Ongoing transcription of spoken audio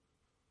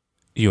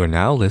You are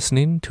now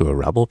listening to a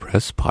Rebel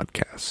Press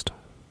podcast.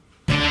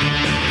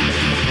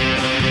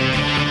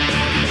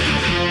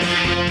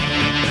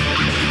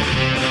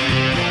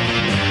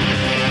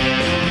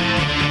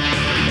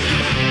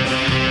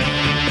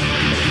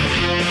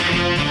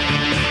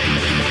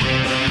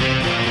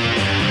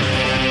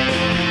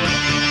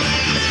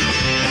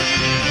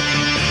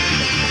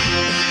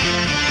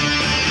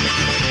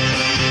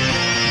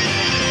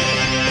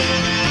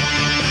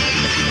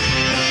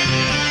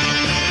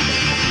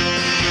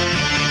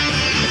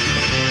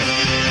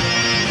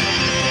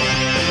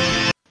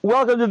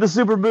 Welcome to the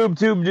Super Boob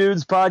Tube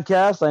Dudes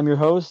podcast. I'm your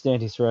host,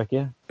 Dante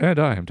Serecchia. And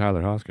I am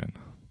Tyler Hoskin.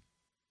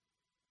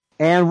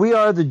 And we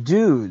are the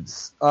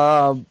dudes.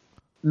 It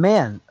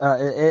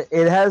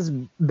has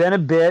been a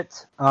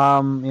bit.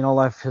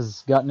 Life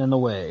has gotten in the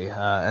way,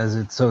 as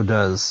it so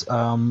does.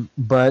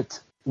 But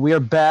we are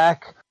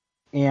back,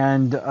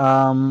 and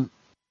the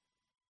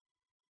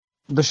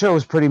show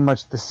is pretty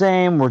much the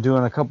same. We're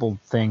doing a couple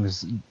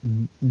things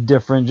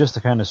different just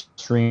to kind of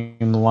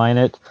streamline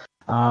it.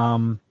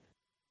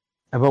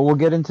 But we'll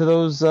get into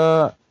those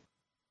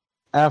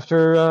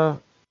after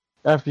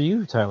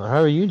you, Tyler. How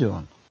are you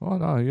doing? Well,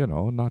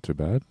 no, not too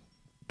bad.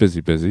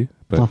 Busy,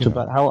 but not too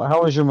bad.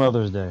 How was your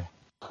Mother's Day?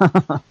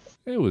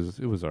 It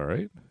was all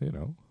right,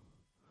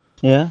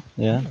 Yeah.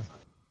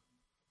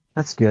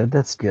 That's good.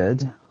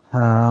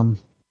 All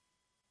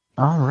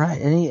right.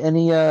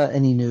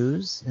 Any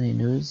news? Any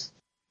news?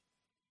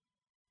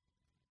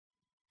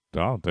 I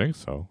don't think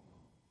so.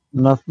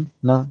 Nothing.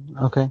 No.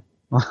 Okay.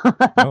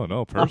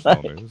 No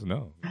personal news.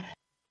 No.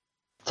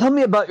 Tell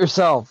me about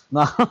yourself.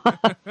 No.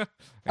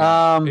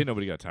 Ain't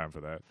nobody got time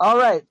for that. All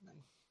right.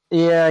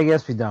 Yeah, I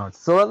guess we don't.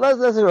 So let's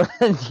go ahead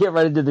and get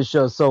right into the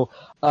show. So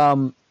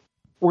we're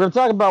going to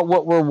talk about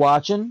what we're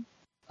watching.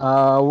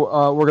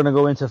 We're going to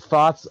go into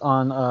thoughts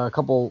on a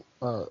couple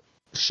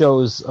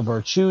shows of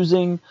our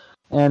choosing,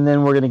 and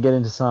then we're going to get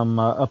into some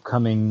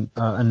upcoming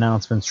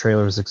announcements,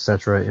 trailers,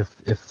 etc.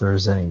 If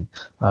there's any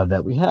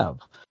that we have.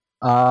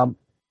 Now,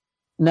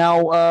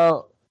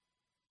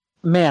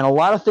 man, a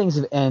lot of things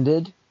have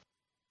ended.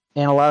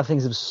 And a lot of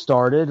things have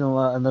started,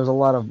 and there's a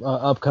lot of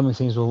upcoming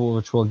things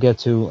which we'll get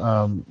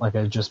to, like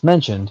I just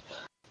mentioned.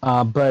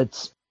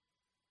 But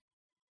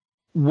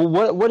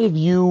what have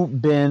you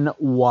been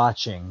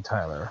watching,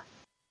 Tyler?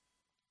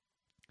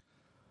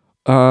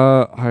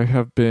 I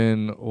have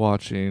been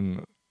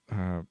watching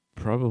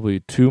probably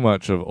too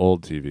much of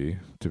old TV,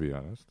 to be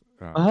honest.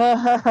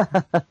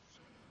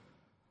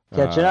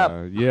 Catching up.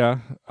 Yeah,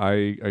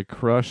 I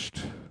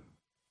crushed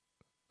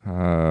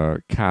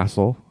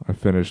Castle. I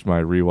finished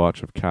my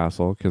rewatch of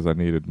Castle because I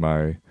needed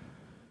my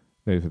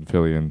Nathan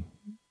Fillion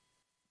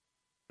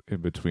in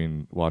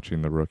between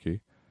watching The Rookie.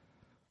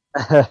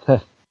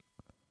 What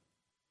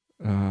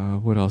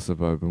else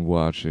have I been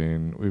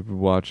watching? We've been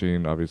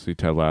watching obviously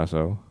Ted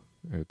Lasso.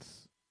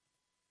 It's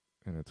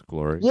in its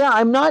glory. Yeah,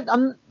 I'm not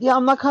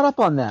caught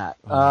up on that.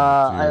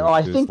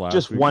 I think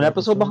just one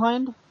episode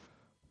behind.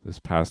 This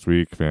past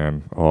week,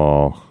 man.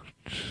 Oh,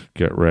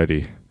 get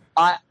ready.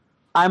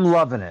 I'm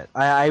loving it.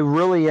 I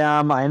really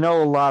am. I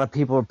know a lot of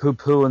people are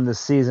poo-pooing this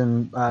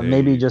season,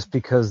 maybe just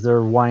because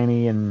they're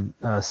whiny and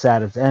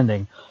sad it's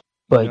ending.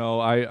 But no,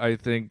 I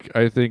think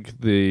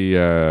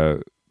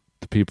the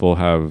people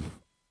have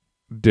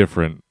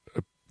different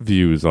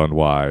views on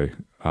why.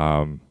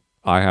 I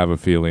have a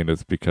feeling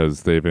it's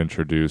because they've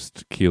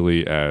introduced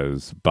Keely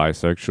as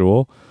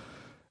bisexual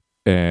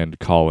and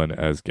Colin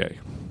as gay.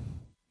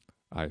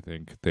 I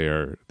think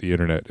the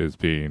internet is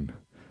being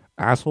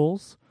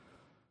assholes.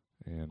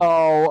 And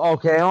oh,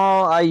 okay.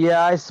 Well,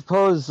 I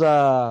suppose.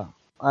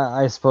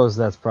 I suppose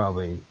that's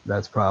probably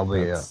that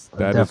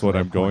is what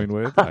I'm going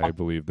with. I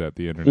believe that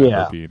the internet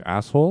are being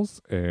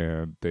assholes,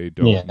 and they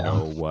don't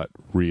know what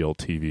real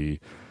TV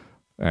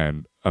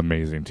and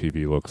amazing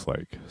TV looks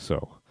like.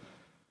 So,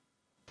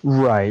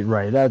 right.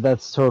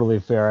 That's totally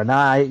fair, and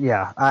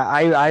I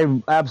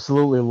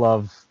absolutely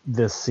love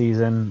this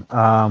season.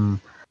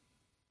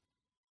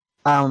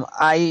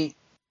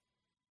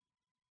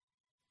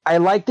 I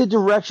like the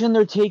direction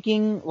they're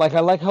taking. Like,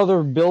 I like how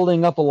they're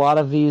building up a lot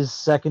of these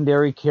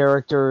secondary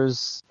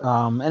characters.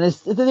 And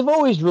they've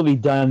always really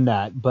done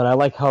that, but I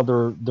like how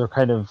they're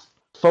kind of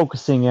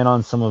focusing in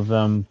on some of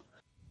them,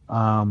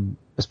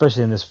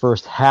 especially in this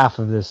first half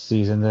of this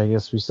season. I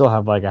guess we still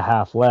have like a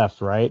half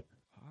left, right?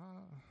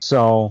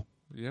 So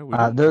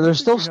there's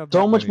still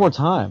so much more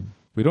time.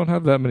 We don't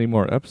have that many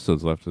more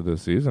episodes left of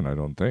this season, I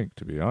don't think,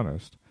 to be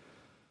honest.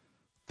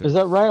 Is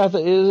that right?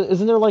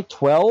 Isn't there like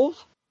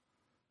 12?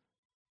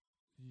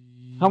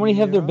 How many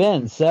have there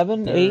been?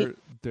 7, 8?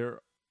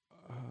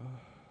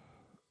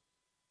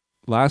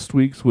 Last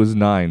week's was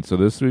 9, so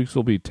this week's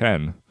will be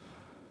 10.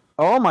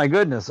 Oh my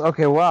goodness.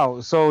 Okay, wow.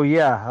 So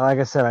yeah, like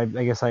I said,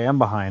 I guess I am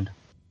behind.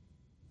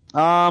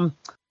 All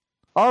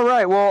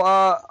right.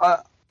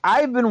 Well,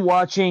 I've been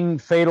watching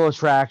Fatal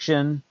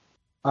Attraction,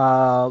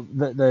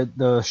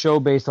 the show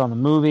based on the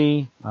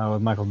movie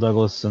with Michael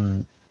Douglas,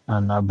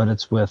 but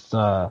it's with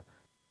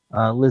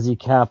Lizzie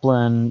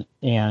Kaplan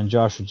and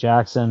Joshua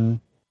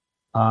Jackson.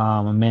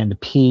 Amanda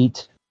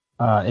Peet,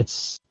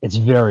 It's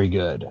very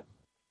good.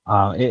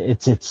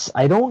 It's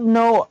I don't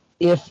know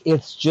if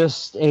it's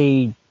just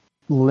a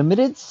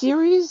limited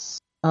series,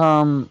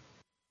 or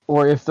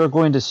if they're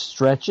going to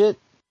stretch it.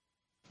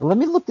 Let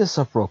me look this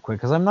up real quick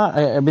because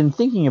I've been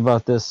thinking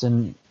about this,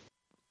 and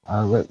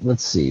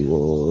let's see.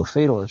 Well,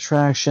 Fatal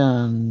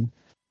Attraction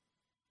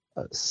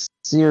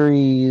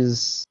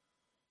series.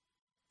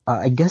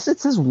 I guess it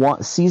says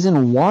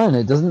season 1.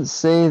 It doesn't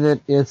say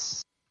that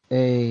it's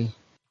a.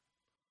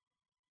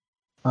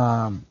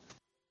 I'm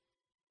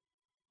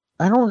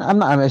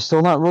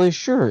still not really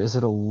sure. Is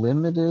it a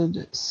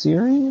limited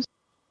series?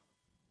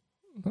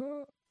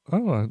 Well, I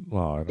don't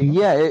know.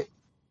 Yeah,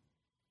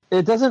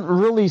 it doesn't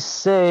really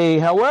say.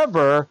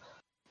 However,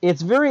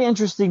 it's very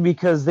interesting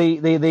because they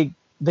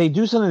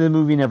do something the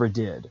movie never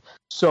did.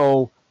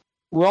 So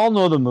we all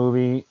know the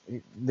movie.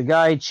 The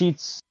guy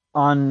cheats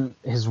on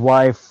his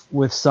wife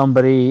with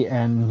somebody,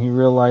 and he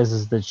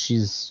realizes that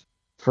she's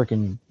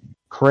freaking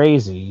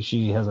crazy.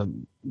 She has a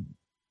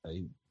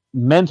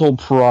mental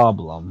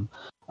problem,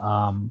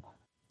 and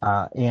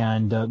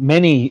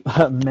many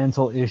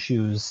mental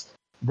issues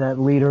that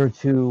lead her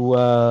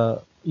to,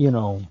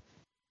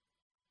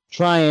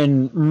 try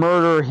and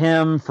murder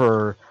him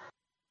for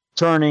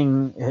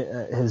turning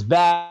his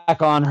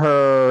back on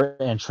her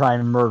and trying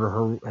to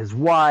murder his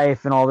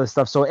wife and all this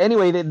stuff. So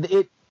anyway,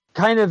 it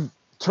kind of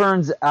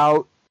turns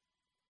out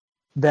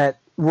that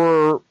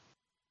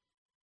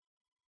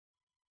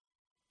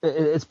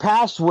it's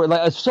past where,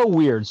 like, it's so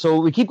weird. So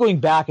we keep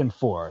going back and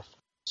forth.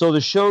 So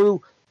the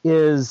show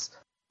is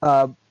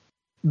the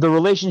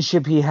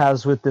relationship he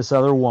has with this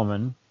other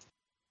woman,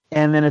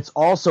 and then it's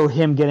also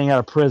him getting out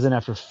of prison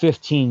after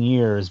 15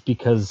 years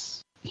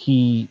because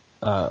he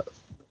was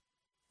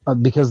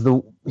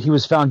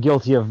found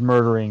guilty of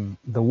murdering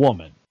the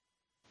woman,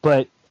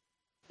 but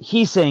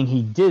he's saying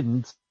he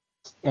didn't,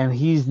 and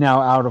he's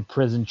now out of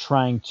prison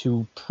trying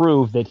to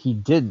prove that he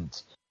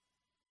didn't.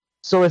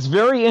 So it's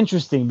very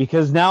interesting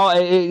because now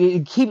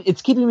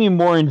it's keeping me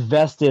more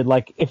invested.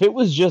 Like if it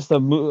was just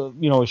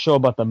a show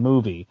about the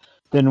movie,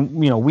 then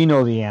we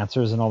know the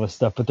answers and all this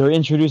stuff. But they're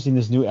introducing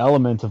this new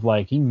element of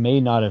like he may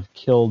not have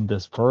killed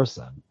this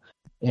person,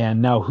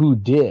 and now who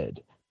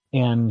did,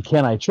 and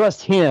can I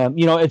trust him?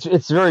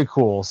 It's very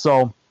cool.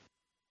 So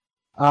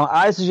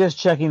I suggest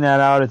checking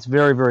that out. It's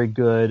very, very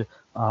good.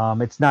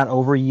 It's not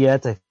over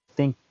yet. I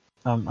think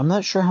I'm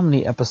not sure how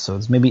many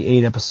episodes. Maybe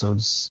 8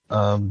 episodes.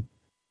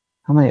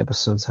 How many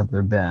episodes have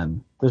there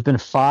been? There's been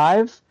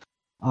 5,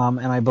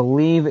 and I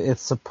believe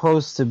it's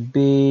supposed to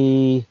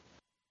be,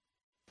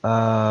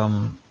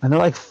 and they're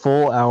like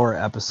full hour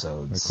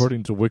episodes.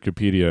 According to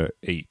Wikipedia,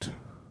 8.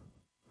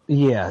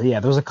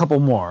 Yeah. There's a couple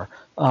more.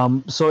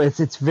 So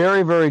it's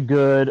very, very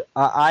good.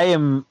 I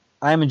am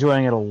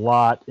enjoying it a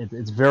lot.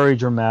 It's very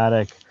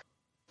dramatic,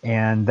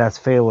 and that's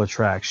Fatal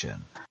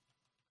Attraction.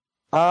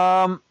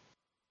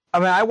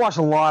 I watched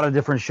a lot of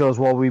different shows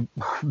while we've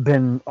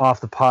been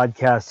off the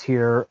podcast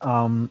here.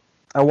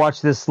 I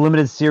watched this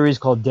limited series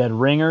called Dead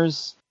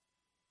Ringers.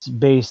 It's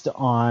based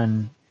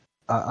on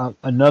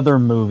another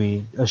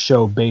movie, a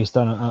show based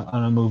on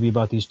a movie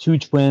about these 2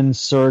 twin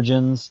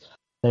surgeons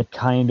that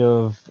kind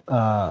of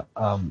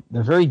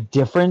they're very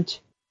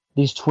different.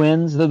 These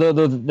twins, they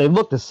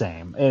look the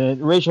same.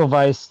 And Rachel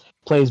Weisz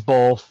plays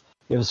both.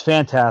 It was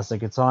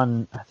fantastic. It's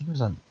on, I think it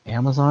was on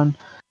Amazon,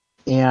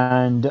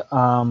 and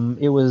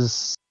it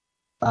was.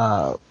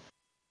 What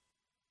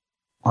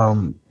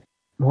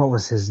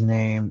was his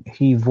name?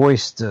 He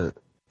voiced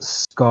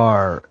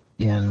Scar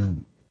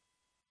in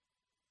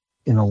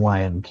The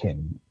Lion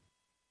King.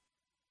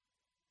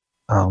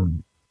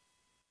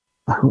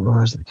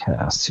 Where's the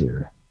cast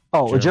here?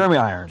 Oh, Jeremy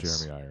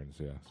Irons. Jeremy Irons,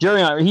 yeah.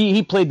 Jeremy Irons.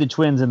 He played the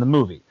twins in the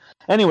movie.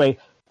 Anyway,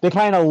 they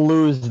kind of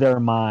lose their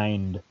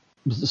mind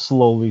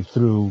slowly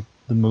through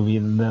the movie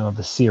and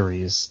the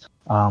series.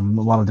 A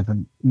lot of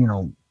different,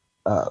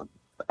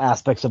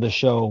 aspects of the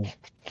show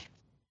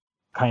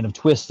kind of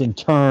twist and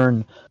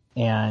turn,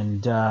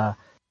 and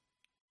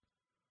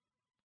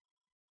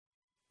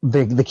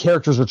the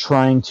characters are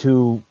trying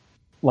to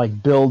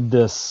like build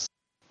this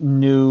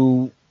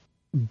new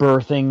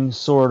birthing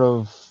sort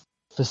of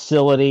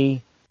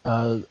facility,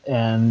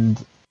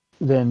 and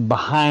then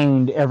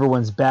behind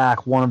everyone's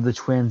back, one of the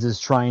twins is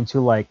trying to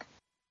like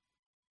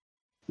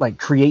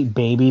create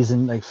babies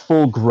and like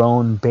full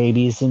grown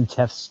babies in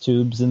test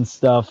tubes and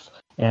stuff,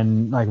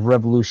 and like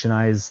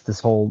revolutionize this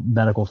whole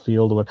medical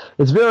field.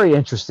 It's very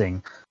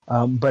interesting,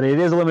 but it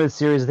is a limited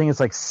series. I think it's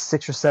like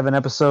 6 or 7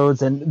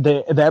 episodes, and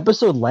the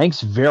episode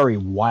lengths vary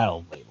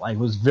wildly. Like, it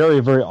was very,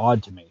 very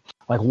odd to me.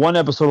 Like, one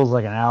episode was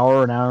like an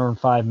hour and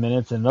 5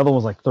 minutes, and another one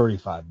was like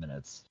 35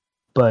 minutes.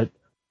 But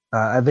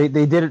they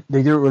did it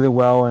really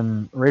well,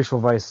 and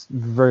Rachel Weisz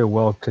very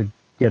well could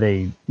get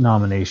a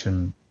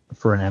nomination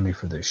for an Emmy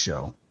for this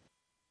show.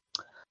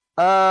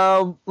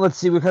 Let's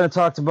see. We kind of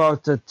talked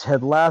about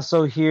Ted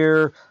Lasso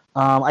here.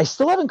 I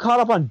still haven't caught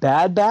up on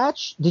Bad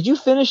Batch. Did you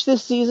finish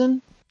this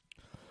season?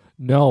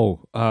 No.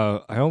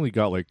 I only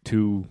got like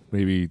 3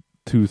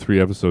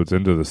 episodes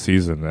into the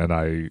season, and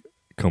I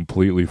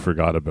completely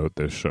forgot about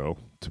this show.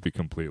 to be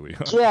completely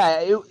honest.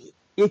 Yeah,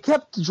 it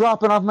kept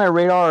dropping off my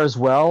radar as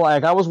well.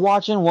 Like I was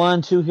watching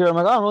 1, 2 here. I'm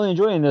like, oh, I'm really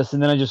enjoying this,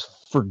 and then I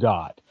just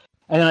forgot.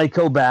 And then I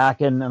go back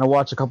and I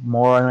watch a couple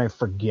more, and I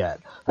forget.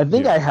 I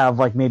think I have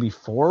like maybe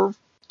 3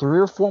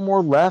 or 4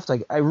 more left.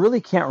 I really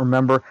can't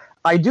remember.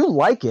 I do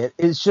like it.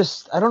 It's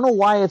just I don't know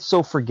why it's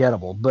so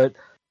forgettable. But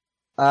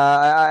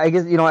I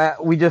guess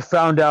we just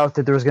found out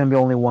that there's going to be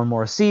only one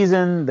more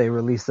season. They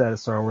released that at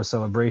Star Wars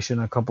Celebration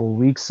a couple of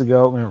weeks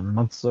ago, or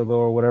months ago,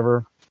 or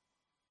whatever.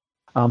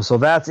 So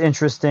that's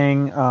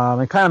interesting. It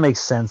kind of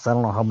makes sense. I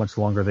don't know how much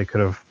longer they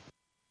could have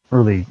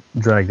really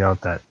dragged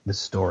out this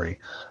story,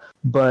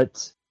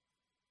 but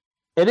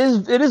it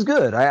is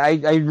good.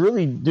 I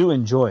really do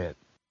enjoy it.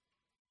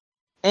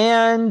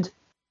 And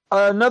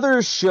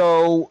another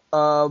show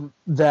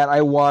that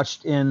I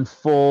watched in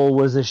full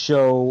was a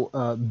show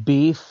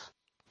Beef,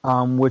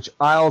 which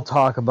I'll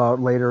talk about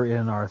later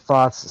in our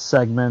thoughts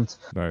segment.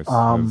 Nice. It's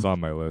on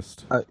my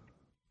list.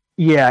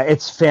 Yeah,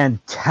 it's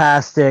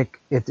fantastic.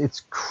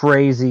 It's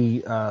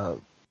crazy. I'll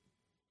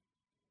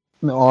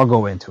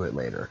go into it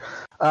later.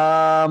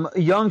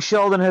 Young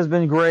Sheldon has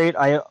been great.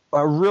 I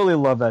really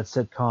love that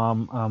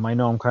sitcom. I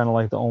know I'm kind of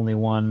like the only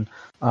one.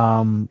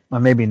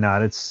 Maybe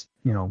not. It's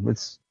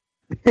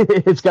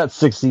it's got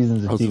 6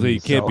 seasons of TV.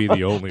 You can't be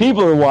the only.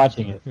 People one. are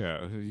watching it.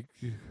 Yeah,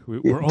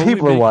 we're only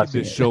making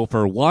this show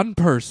for one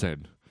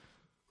person.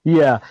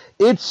 Yeah,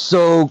 it's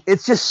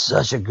just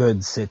such a good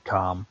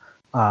sitcom.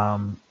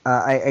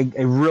 I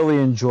really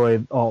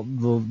enjoyed all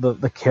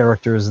the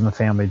characters and the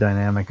family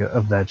dynamic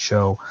of that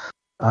show,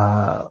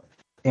 and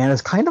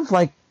it's kind of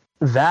like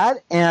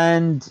that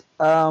and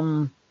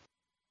Abbott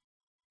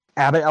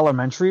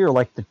Elementary are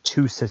like the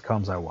 2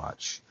 sitcoms I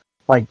watch,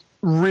 like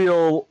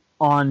real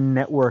on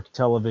network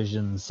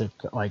television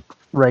sitcom, like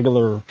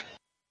regular,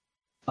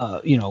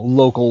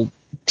 local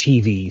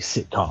TV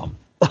sitcom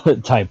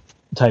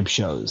type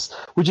shows,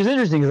 which is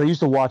interesting because I used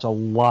to watch a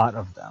lot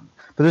of them.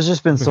 But there's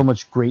just been so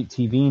much great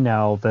TV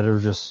now that are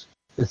just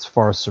as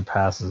far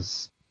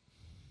surpasses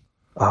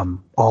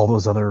all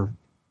those other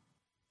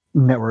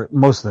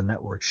most of the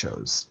network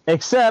shows,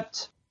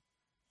 except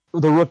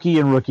The Rookie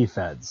and Rookie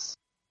Feds.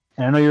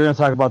 And I know you're going to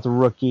talk about The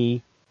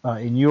Rookie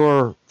in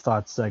your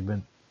thoughts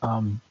segment,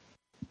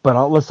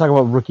 but let's talk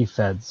about Rookie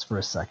Feds for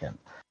a second.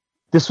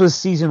 This was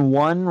season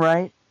 1,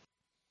 right?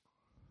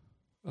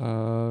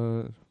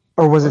 Or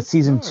was it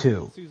season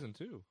 2? Season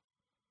 2.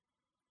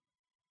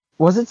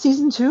 Was it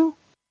season 2?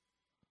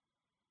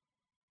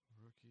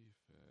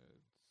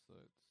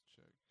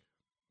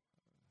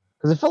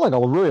 Because it felt like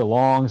a really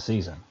long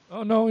season.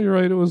 Oh no, you're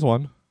right. It was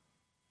 1.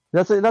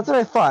 That's what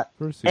I thought.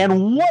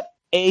 And what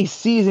a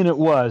season it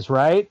was,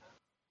 right?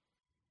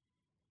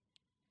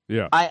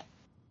 Yeah. I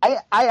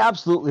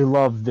absolutely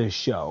love this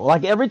show.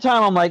 Like every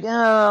time I'm like,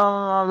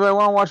 I really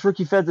want to watch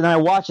Rookie Feds, and I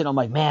watch it, I'm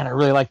like, man, I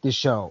really like this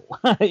show,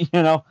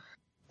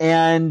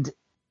 And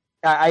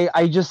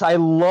I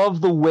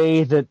love the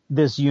way that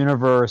this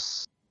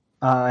universe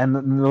and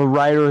the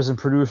writers and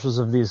producers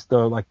of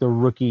the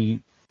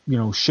Rookie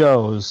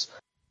shows.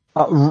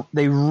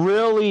 They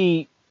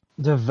really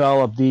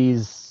develop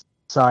these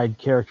side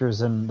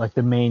characters and like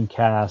the main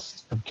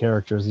cast of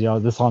characters.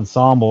 This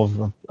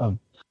ensemble of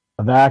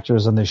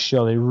actors on this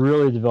show. They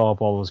really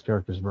develop all those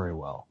characters very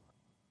well.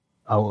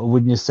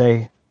 Wouldn't you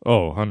say?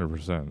 Oh,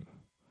 100%.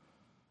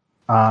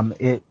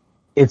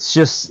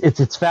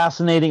 It's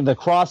fascinating. The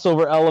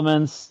crossover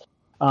elements,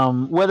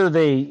 whether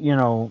they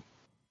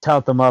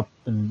tout them up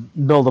and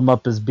build them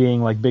up as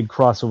being like big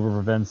crossover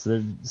events.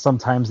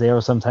 Sometimes they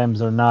are, sometimes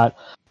they're not.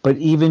 But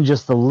even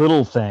just the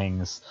little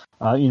things,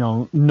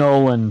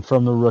 Nolan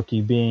from The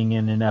Rookie being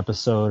in an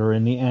episode or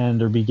in the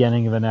end or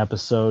beginning of an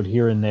episode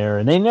here and there,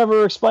 and they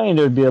never explained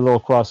it would be a little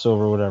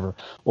crossover or whatever.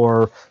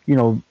 Or,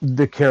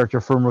 the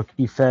character from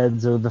Rookie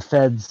Feds or the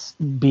Feds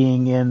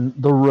being in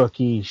The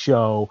Rookie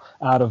show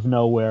out of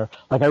nowhere.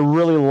 Like, I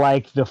really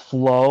like the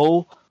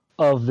flow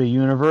of the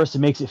universe. It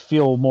makes it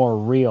feel more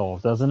real,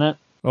 doesn't it?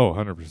 Oh,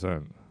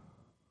 100%.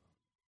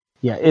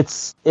 Yeah,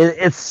 it's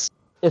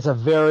a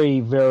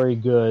very, very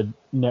good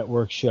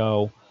network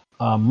show.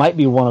 Might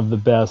be one of the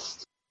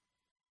best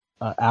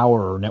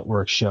hour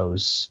network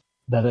shows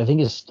that I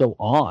think is still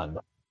on.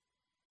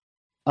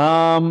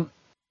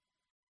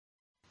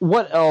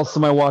 What else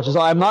am I watching?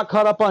 So I'm not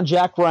caught up on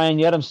Jack Ryan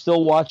yet. I'm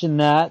still watching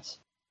that.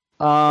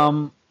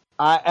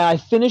 I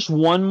finished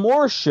one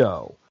more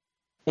show,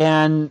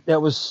 and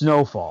that was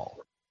Snowfall.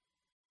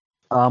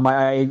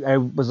 I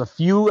was a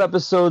few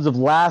episodes of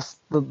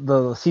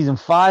the season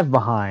 5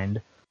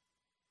 behind.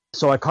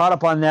 So I caught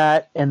up on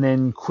that and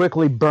then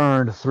quickly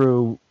burned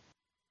through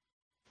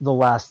the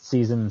last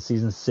season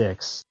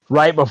 6,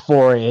 right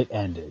before it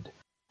ended.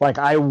 Like,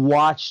 I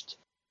watched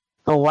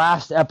the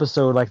last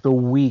episode like the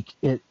week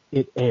it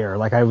aired.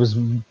 Like, I was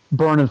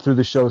burning through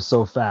the show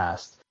so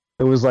fast.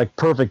 It was like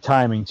perfect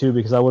timing too,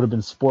 because I would have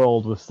been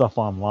spoiled with stuff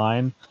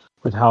online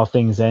with how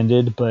things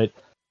ended. But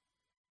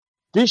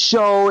this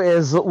show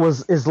is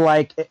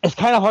like, it's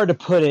kind of hard to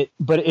put it,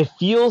 but it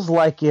feels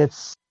like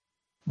it's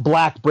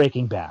Black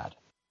Breaking Bad.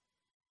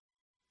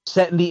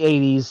 Set in the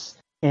 80s,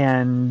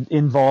 and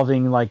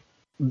involving like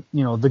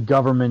the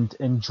government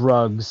and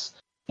drugs,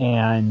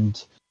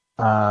 and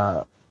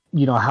how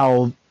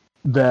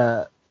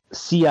the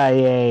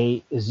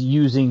CIA is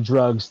using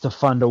drugs to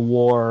fund a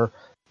war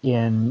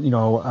in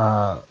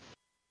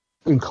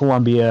in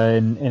Colombia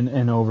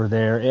and over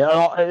there.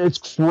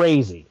 It's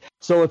crazy.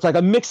 So it's like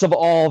a mix of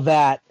all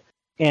that,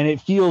 and it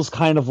feels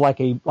kind of like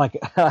to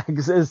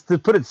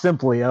put it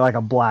simply, like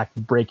a black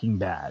Breaking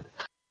Bad,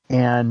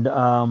 and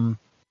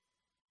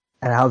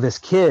how this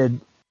kid,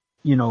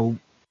 who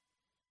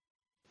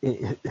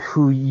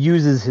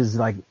uses his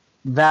like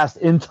vast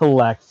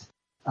intellect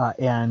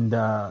and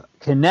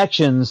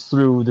connections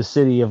through the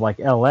city of like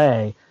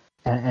L.A.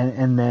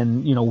 and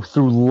then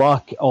through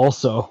luck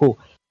also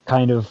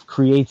kind of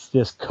creates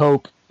this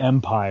coke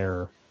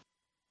empire,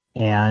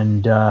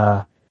 and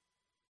kind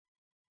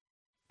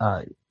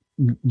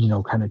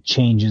of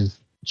changes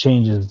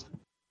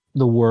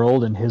the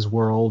world and his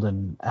world,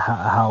 and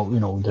how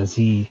does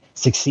he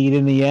succeed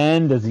in the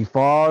end? Does he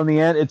fall in the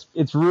end?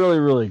 It's really,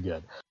 really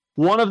good.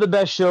 One of the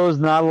best shows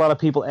not a lot of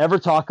people ever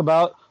talk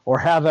about or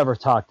have ever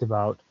talked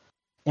about,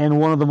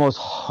 and one of the most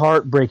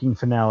heartbreaking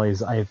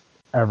finales I've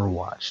ever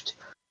watched.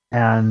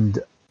 And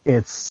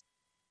it's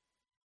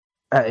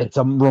a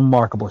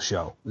remarkable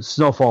show.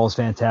 Snowfall is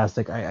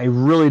fantastic. I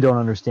really don't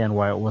understand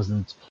why it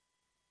wasn't,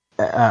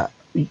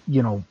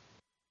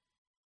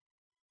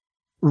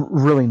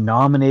 really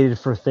nominated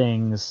for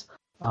things.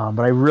 But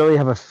I really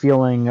have a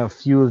feeling a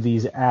few of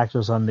these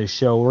actors on this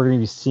show, we're going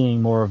to be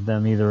seeing more of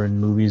them either in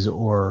movies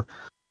or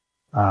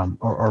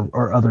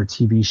other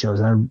TV shows.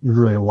 And I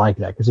really like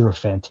that because they were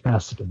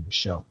fantastic in the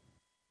show.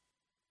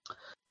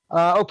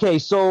 Okay,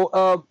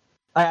 so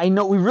I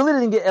know we really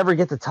didn't ever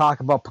get to talk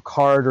about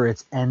Picard or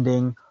its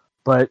ending,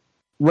 but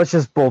let's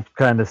just both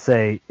kind of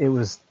say it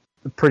was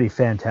a pretty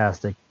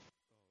fantastic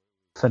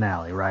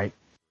finale, right?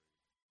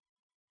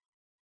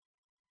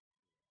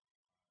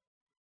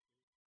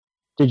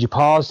 Did you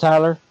pause,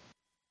 Tyler?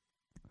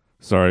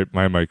 Sorry,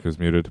 my mic was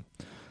muted.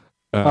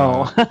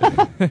 Oh.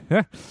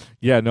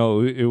 Yeah,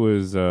 no, it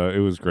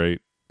was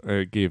great.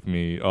 It gave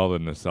me all the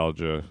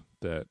nostalgia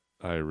that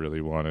I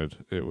really wanted.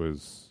 It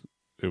was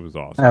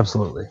awesome.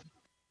 Absolutely.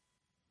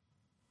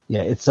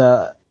 Yeah, it's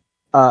sad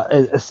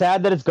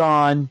that it's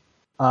gone.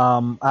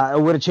 I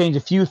would have changed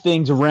a few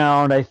things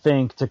around, I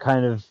think, to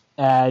kind of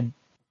add,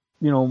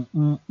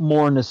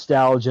 more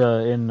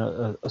nostalgia in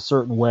a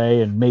certain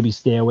way, and maybe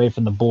stay away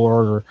from the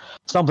board or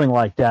something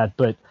like that.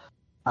 But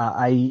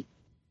I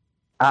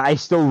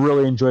still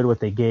really enjoyed what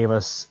they gave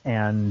us,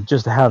 and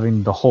just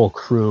having the whole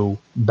crew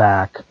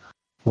back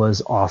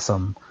was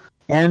awesome.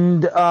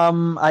 And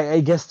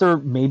I guess there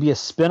may be a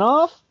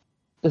spinoff.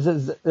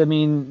 I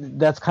mean,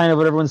 that's kind of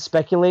what everyone's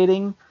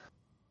speculating.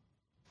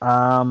 But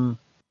I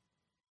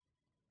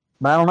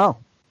don't know.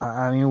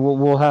 I mean,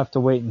 we'll have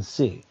to wait and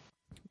see.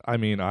 I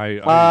mean,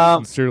 I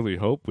sincerely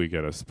hope we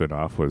get a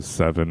spinoff with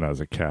Seven as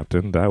a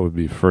captain. That would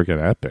be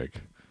friggin'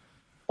 epic.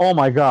 Oh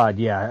my god,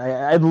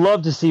 yeah. I'd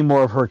love to see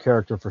more of her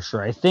character for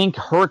sure. I think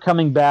her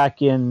coming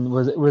back in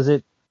was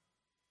it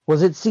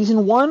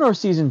season 1 or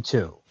season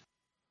 2?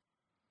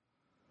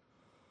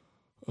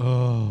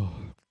 Oh.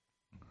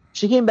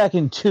 She came back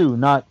in 2,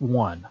 not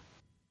 1.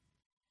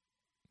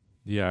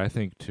 Yeah, I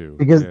think 2.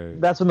 Because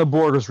that's when the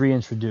Borg was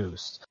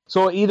reintroduced.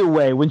 So either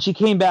way, when she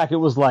came back, it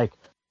was like,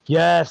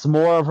 yes,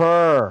 more of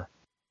her.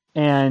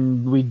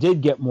 And we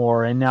did get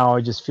more, and now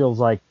it just feels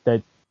like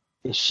that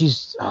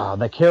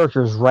that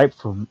character is ripe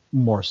for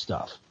more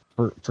stuff,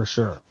 for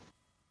sure.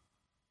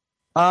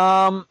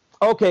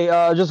 Okay,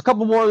 just a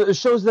couple more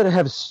shows that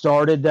have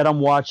started that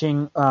I'm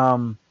watching. It's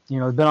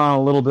been on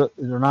a little bit.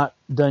 They're not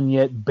done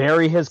yet.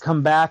 Barry has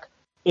come back.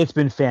 It's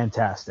been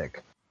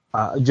fantastic.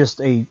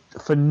 Just a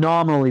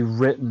phenomenally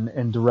written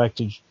and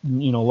directed,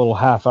 little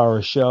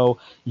half-hour show.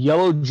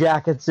 Yellow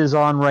Jackets is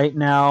on right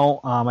now.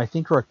 I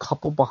think we're a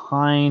couple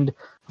behind,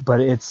 but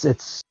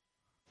it's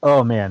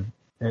oh man,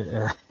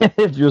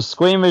 if you're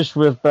squeamish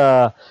with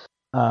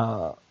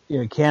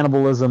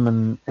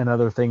cannibalism and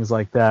other things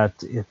like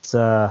that,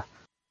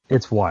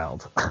 it's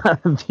wild.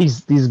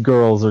 These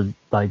girls are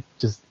like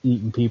just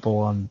eating people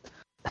on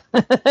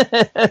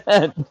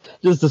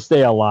just to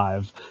stay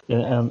alive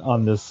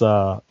on this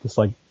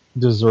like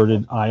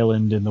deserted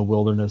island in the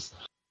wilderness.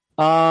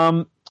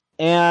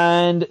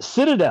 And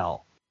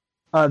Citadel,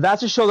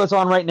 that's a show that's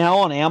on right now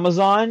on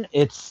Amazon.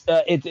 It's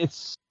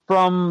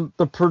from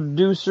the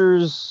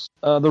producers,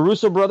 the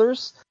Russo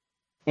brothers,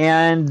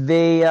 and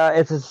they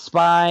it's a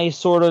spy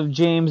sort of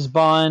James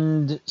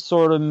Bond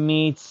sort of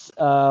meets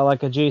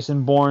like a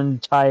Jason Bourne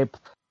type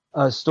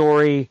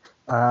story.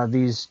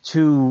 These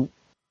two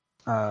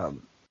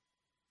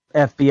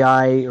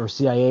FBI or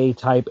CIA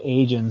type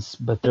agents,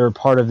 but they're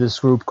part of this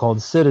group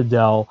called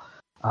Citadel.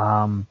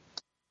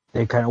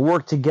 They kind of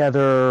work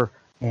together,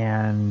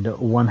 and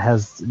one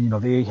has,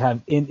 they have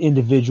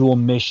individual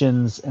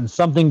missions, and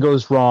something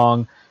goes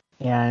wrong,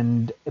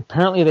 and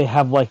apparently they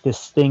have like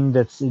this thing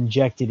that's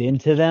injected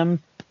into them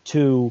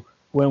to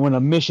when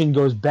a mission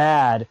goes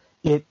bad,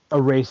 it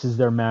erases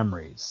their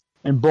memories,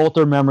 and both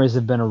their memories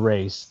have been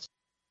erased,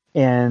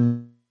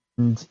 and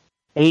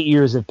 8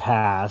 years have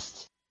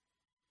passed,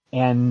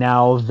 and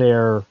now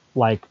they're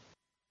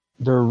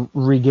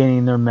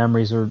regaining their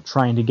memories or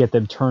trying to get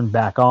them turned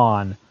back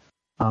on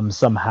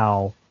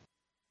somehow,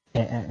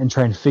 and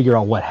trying to figure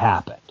out what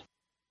happened.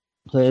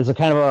 So it's a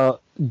kind of a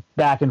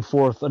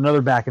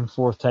another back and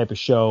forth type of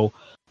show,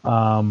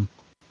 and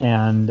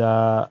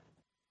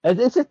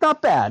it's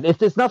not bad.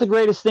 It's not the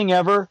greatest thing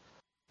ever,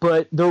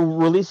 but they're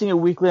releasing it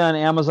weekly on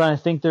Amazon. I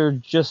think they're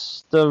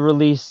just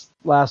released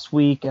last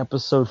week,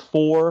 episode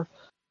 4.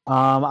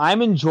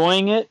 I'm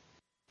enjoying it.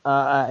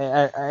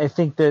 I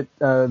think that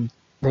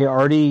they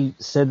already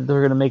said that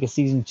they're going to make a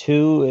season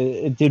 2.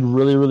 It did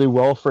really, really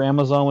well for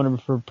Amazon when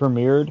it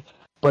premiered,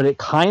 but it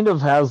kind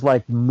of has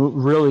like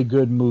really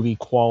good movie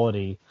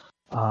quality.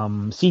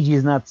 CG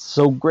is not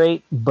so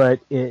great, but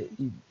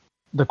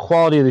the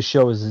quality of the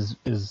show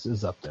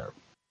is up there.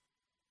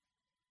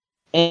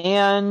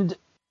 And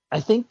I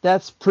think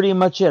that's pretty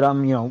much it.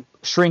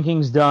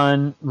 Shrinking's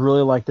done.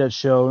 Really like that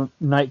show.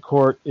 Night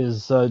Court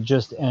is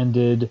just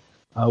ended,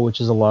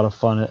 which is a lot of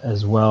fun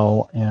as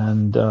well.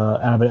 And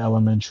Abbott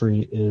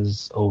Elementary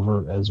is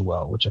over as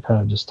well, which I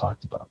kind of just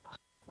talked about.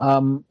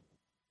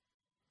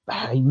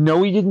 I know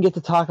we didn't get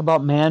to talk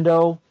about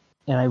Mando,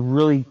 and I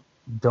really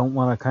don't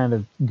want to kind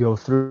of go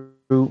through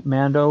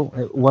Mando.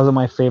 It wasn't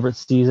my favorite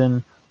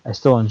season. I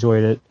still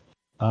enjoyed it.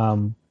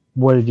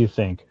 What did you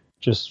think?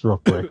 Just real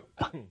quick.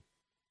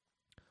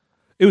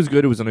 It was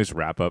good. It was a nice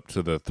wrap up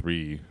to the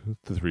three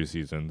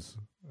seasons.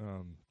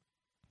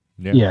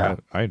 Yeah.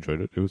 I enjoyed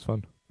it. It was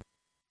fun.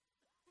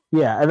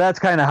 Yeah, and that's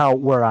kind of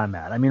where I'm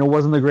at. I mean, it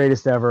wasn't the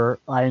greatest ever.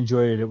 I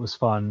enjoyed it. It was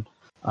fun.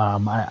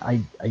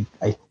 I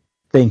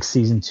think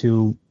season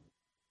 2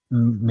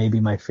 may be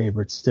my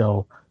favorite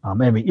still.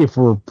 Maybe if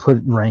we're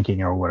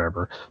ranking or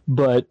whatever.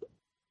 But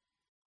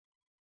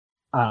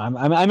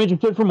I'm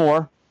interested for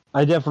more.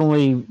 I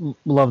definitely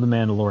love The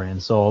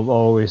Mandalorian, so I'll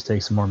always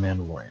take some more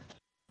Mandalorian.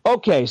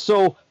 Okay,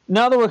 so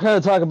now that we're kind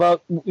of talking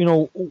about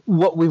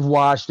what we've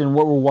watched and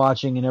what we're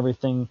watching and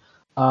everything,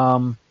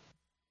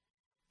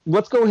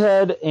 let's go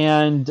ahead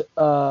and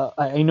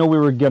I know we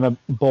were gonna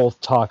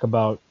both talk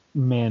about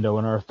Mando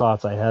and our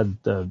thoughts. I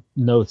had the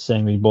notes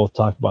saying we both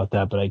talked about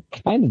that, but I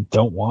kind of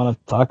don't want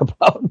to talk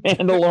about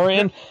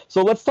Mandalorian.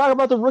 So let's talk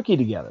about the Rookie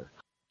together.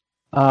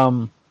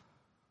 And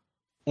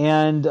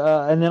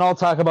then I'll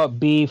talk about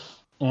Beef,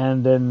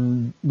 and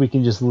then we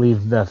can just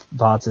leave the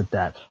thoughts at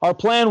that. Our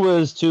plan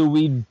was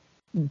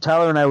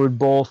Tyler and I would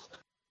both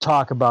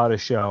talk about a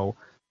show,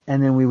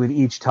 and then we would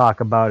each talk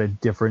about a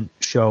different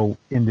show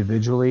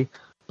individually.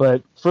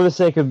 But for the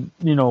sake of,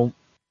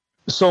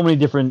 so many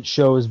different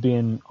shows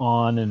being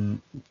on,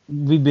 and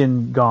we've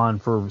been gone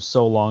for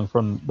so long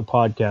from the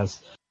podcast,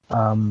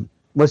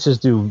 let's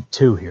just do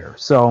 2 here.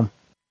 So,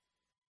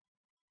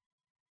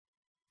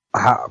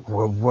 talk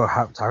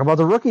about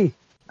the Rookie.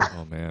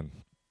 Oh, man.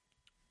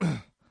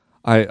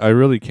 I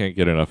really can't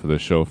get enough of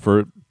this show. For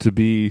it to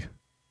be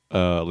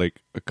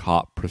like a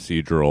cop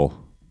procedural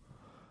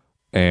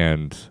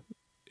and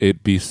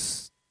it be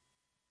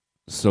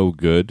so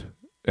good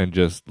and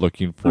just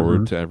looking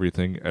forward to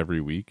everything every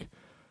week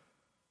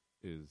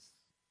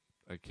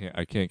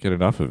I can't get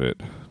enough of it,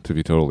 to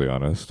be totally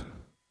honest.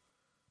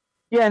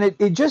 Yeah, and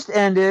it just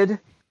ended,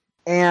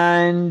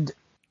 and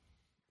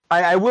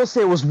I will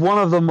say it was one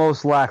of the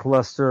most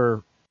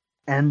lackluster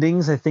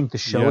endings I think the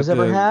show has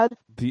ever had.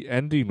 The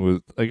ending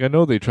was like, I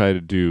know they try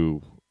to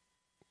do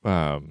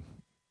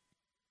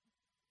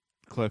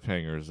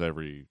cliffhangers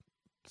every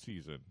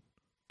season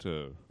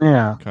to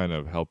kind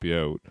of help you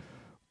out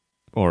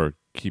or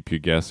keep you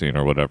guessing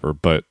or whatever,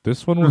 but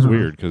this one was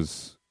weird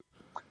because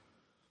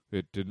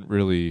it didn't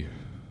really,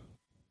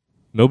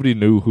 nobody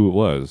knew who it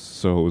was,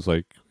 so it was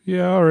like,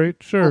 yeah, all right,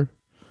 sure.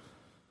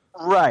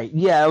 Right,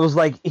 yeah, it was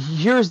like,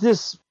 here's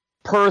this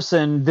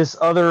person, this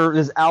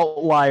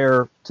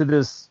outlier to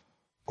this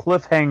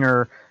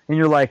cliffhanger, and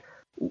you're like,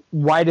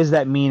 why does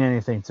that mean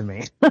anything to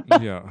me?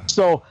 Yeah.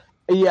 So,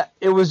 yeah,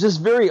 it was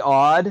just very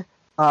odd.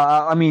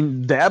 I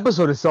mean, the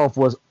episode itself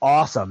was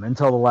awesome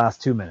until the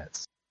last 2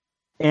 minutes.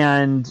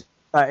 And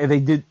they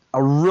did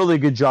a really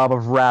good job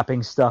of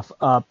wrapping stuff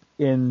up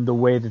in the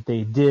way that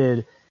they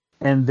did,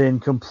 and then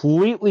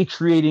completely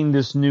creating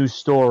this new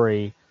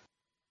story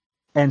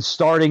and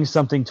starting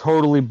something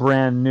totally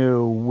brand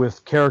new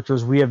with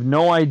characters we have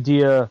no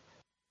idea,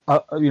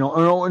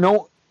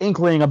 no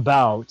inkling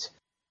about.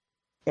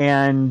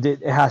 And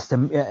it has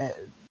to,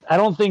 I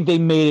don't think they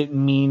made it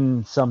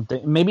mean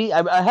something. Maybe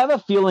I have a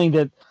feeling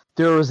that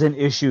there was an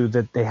issue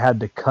that they had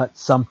to cut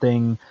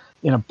something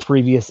in a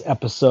previous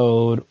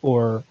episode,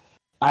 or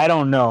I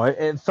don't know.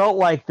 It felt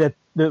like that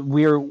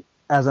we're,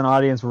 as an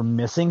audience, were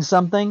missing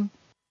something.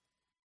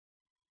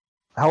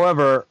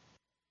 However,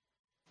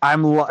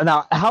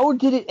 now, how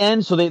did it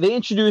end? So they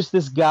introduced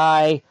this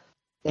guy,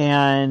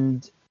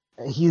 and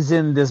he's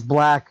in this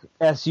black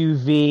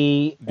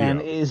SUV,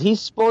 and is he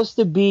supposed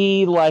to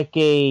be like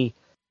a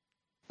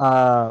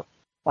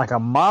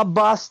mob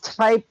boss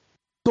type,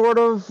 sort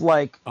of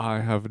like? I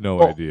have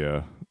no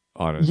idea,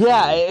 honestly.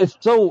 Yeah, it's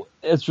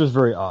just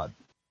very odd.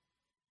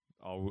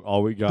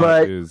 All we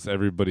got is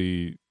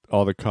everybody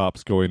all the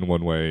cops going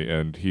one way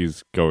and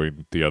he's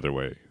going the other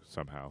way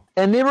somehow.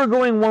 And they were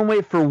going one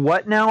way for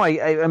what now?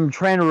 I'm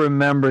trying to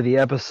remember the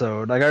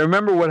episode. Like I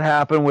remember what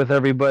happened with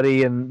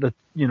everybody, and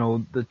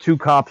the two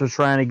cops are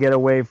trying to get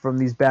away from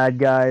these bad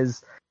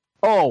guys.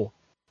 Oh,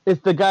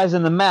 it's the guys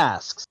in the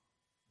masks,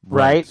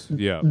 right?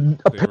 Yeah.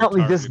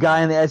 Apparently, this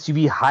guy in the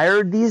SUV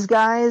hired these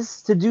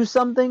guys to do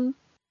something.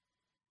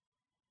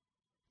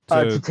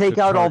 To take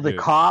out all the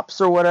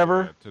cops or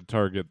whatever. Yeah, to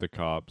target the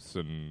cops,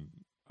 and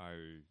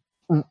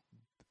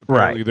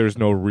right. There's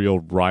no real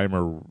rhyme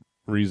or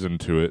reason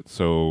to it,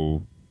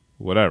 so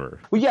whatever.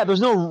 Well, yeah,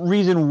 there's no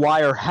reason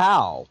why or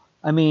how.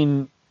 I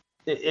mean,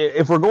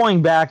 if we're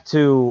going back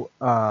to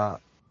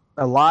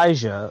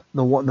Elijah,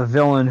 the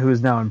villain who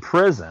is now in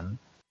prison,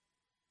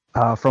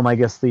 from I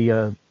guess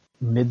the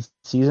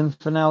mid-season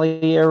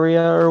finale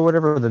area or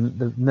whatever,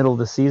 the middle of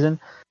the season,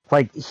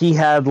 like he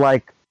had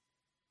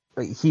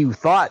he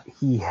thought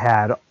he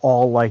had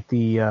all like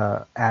the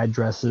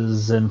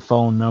addresses and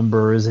phone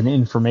numbers and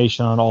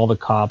information on all the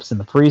cops in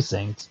the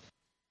precinct,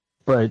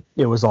 but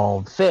it was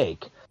all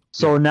fake.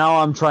 So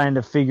now I'm trying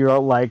to figure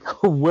out like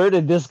where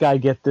did this guy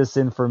get this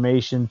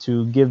information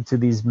to give to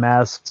these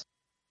masked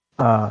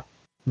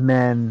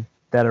men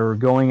that are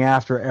going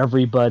after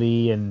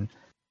everybody and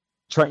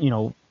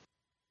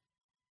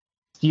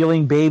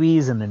stealing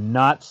babies and then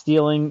not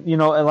stealing,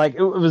 and like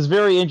it was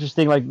very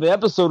interesting. Like the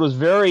episode was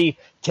very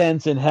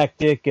tense and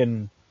hectic,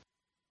 and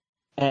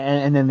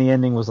then the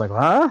ending was like,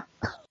 huh?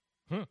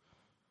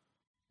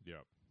 Yeah.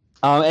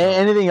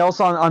 Anything else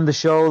on the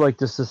show, like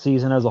just the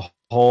season as a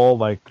whole?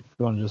 Like,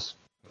 you want to just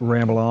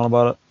ramble on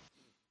about it?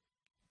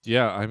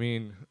 Yeah, I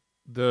mean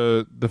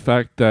the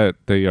fact that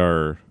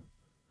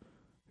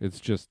it's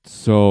just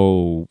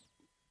so.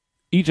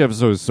 Each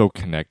episode is so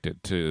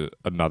connected to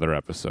another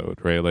episode,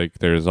 right? Like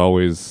there's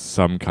always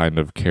some kind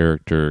of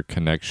character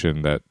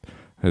connection that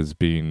has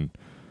been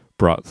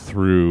brought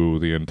through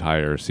the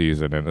entire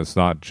season, and it's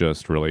not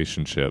just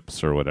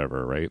relationships or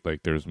whatever, right?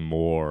 Like there's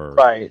more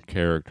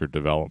character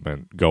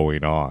development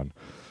going on.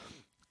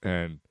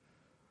 And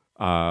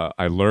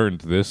I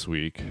learned this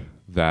week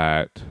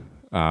that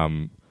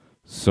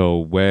so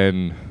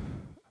when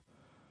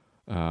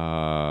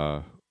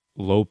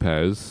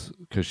Lopez,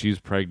 because she's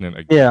pregnant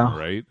again,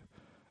 right?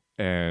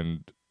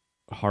 And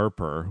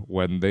Harper,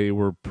 when they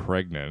were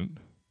pregnant,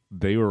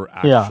 they were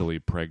actually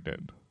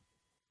pregnant.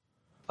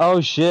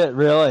 Oh shit,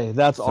 really?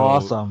 That's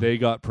awesome. They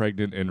got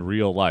pregnant in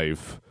real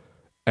life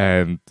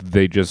and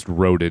they just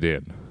wrote it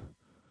in.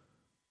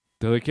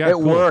 They're like, yeah, it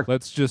worked.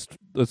 Let's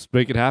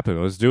make it happen.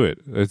 Let's do it.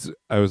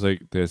 I was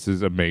like, this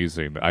is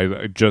amazing.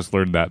 I just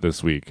learned that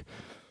this week.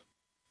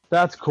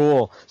 That's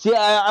cool. See,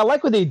 I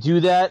like when they do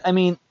that. I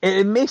mean,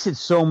 it makes it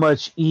so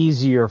much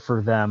easier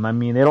for them. I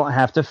mean, they don't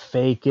have to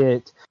fake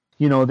it.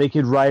 They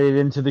could write it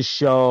into the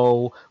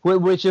show,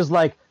 which is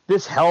like,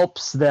 this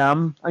helps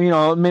them.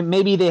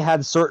 Maybe they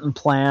had certain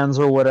plans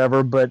or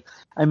whatever, but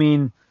I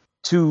mean,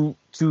 to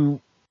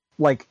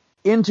like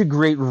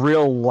integrate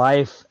real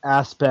life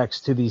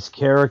aspects to these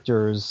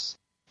characters,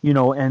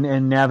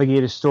 and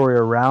navigate a story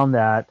around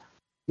that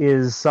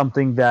is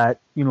something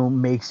that,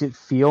 makes it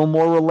feel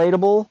more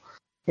relatable.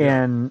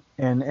 And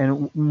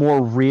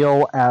more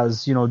real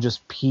as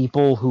just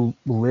people who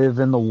live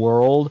in the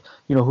world,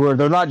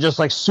 they're not just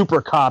like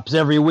super cops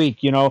every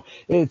week.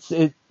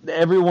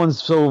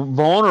 Everyone's so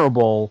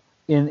vulnerable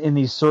in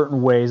these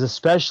certain ways,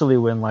 especially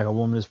when like a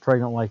woman is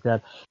pregnant like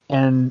that,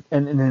 and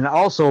then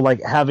also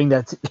like having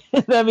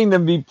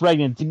them be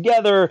pregnant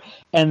together,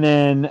 and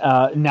then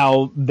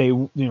now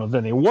then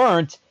they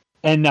weren't,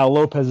 and now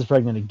Lopez is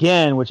pregnant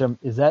again, which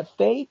is that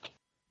fake?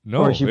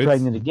 No, or is she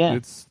pregnant again?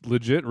 It's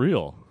legit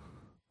real.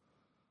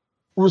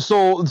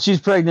 So she's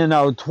pregnant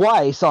now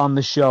twice on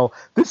the show.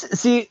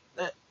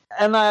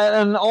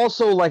 And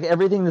also like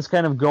everything that's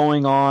kind of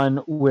going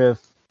on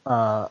with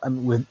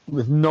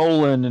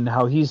Nolan and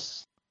how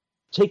he's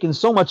taken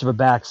so much of a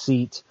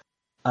backseat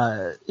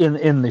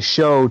in the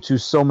show to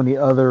so many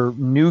other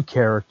new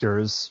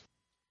characters,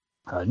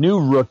 new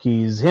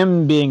rookies.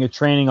 Him being a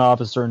training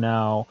officer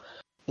now,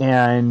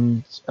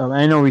 and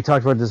I know we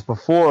talked about this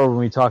before when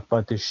we talked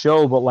about this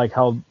show, but like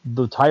how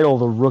the title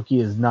 "The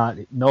Rookie" is not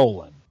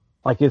Nolan.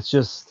 Like it's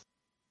just,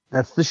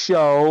 that's the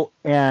show,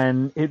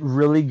 and it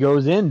really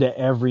goes into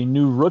every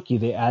new rookie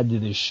they add to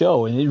this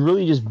show, and it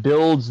really just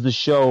builds the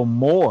show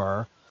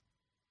more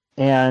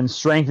and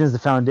strengthens the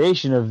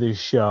foundation of this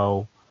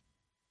show.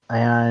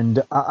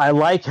 And I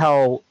like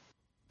how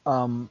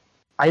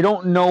I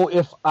don't know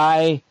if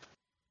I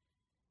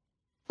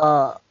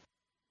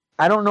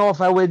don't know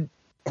if I would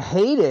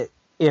hate it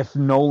if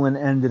Nolan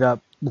ended up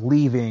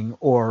leaving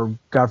or,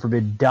 God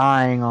forbid,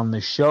 dying on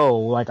the show.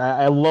 Like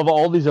I love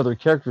all these other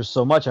characters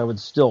so much, I would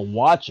still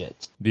watch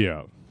it.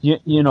 Yeah.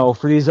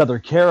 For these other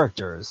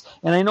characters.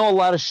 And I know a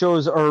lot of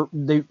shows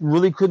they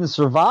really couldn't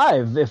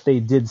survive if they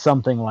did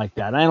something like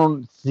that. I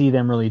don't see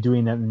them really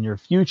doing that in the near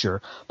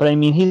future. But I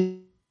mean,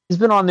 he's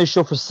been on this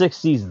show for 6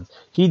 seasons.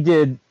 He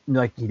did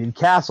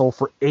Castle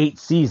for 8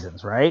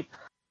 seasons, right?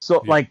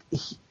 So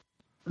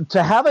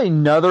to have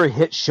another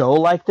hit show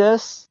like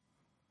this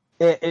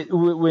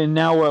when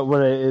now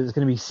what is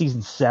going to be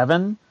season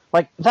 7.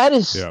 Like that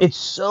is it's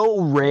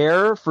so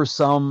rare for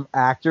some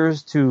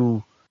actors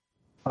to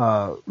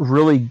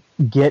really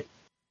get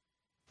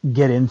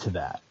into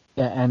that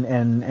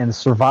and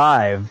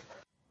survive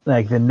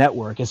like the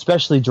network,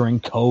 especially during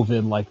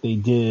COVID, like they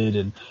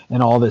did,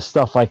 and all this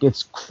stuff. Like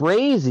it's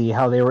crazy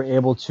how they were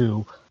able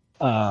to,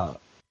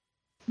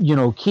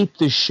 keep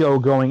this show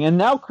going and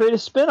now create a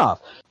spinoff.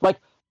 Like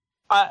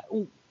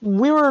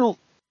we were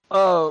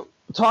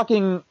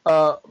talking,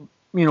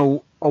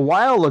 a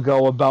while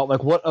ago about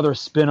like what other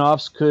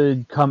spinoffs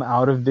could come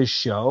out of this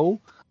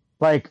show.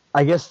 Like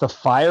I guess the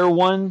Fire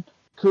one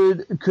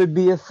could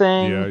be a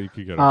thing. Yeah, you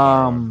could get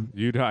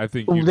I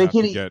think you'd have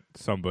to get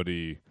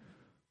somebody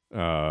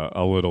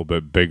a little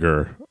bit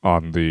bigger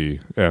on the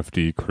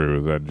FD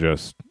crew than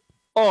just.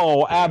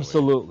 Oh,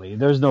 absolutely.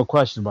 There's no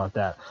question about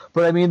that.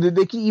 But I mean,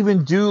 they can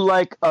even do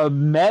like a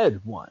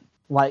med one.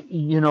 Like,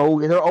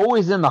 they're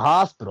always in the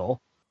hospital.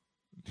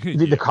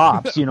 The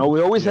cops, we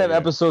always have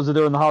episodes that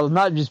they're in the hospital,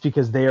 not just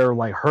because they are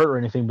like hurt or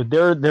anything, but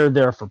they're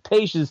there for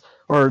patients,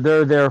 or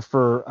they're there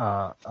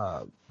for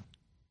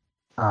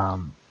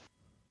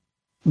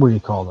what do you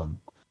call them?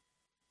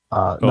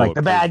 Like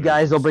the bad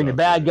guys, they'll bring the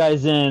bad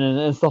guys in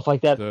and stuff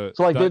like that.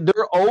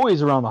 They're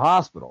always around the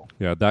hospital.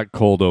 Yeah, that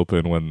cold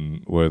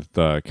open with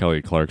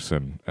Kelly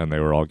Clarkson and they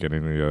were all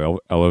getting in the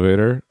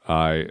elevator.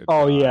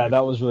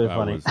 That was really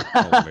funny. Was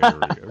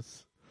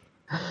hilarious.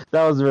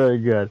 That was very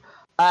good.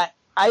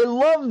 I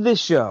love this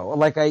show.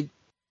 Like I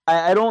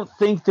don't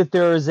think that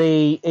there is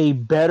a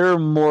better,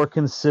 more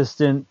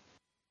consistent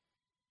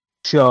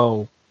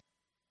show,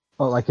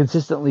 like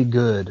consistently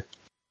good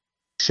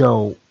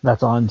show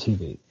that's on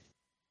TV.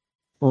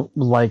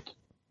 Like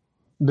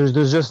there's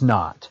just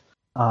not.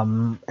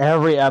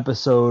 Every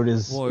episode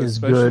is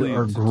good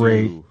or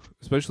great.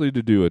 Especially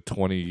to do a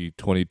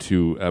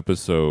 2022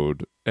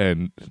 episode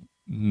and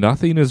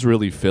nothing is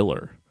really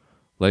filler.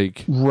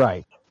 Like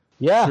right.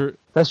 Yeah,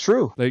 that's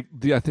true. Like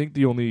I think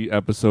the only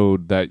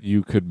episode that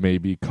you could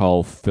maybe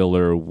call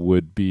filler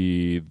would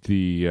be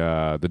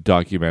the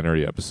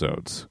documentary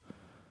episodes.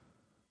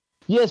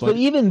 Yes, but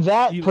even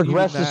that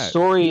progresses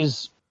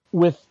stories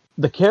with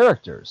the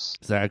characters.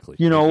 Exactly.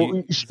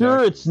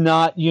 It's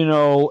not,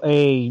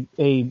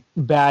 a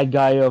bad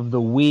guy of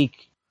the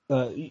week,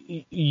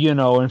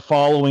 and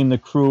following the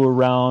crew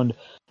around.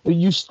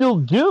 You still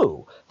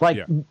do.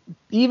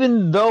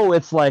 Even though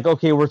it's like,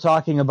 okay, we're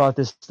talking about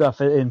this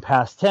stuff in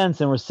past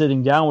tense and we're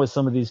sitting down with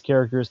some of these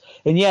characters,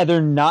 and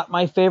they're not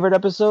my favorite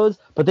episodes,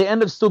 but they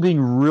end up still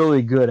being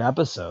really good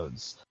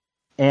episodes.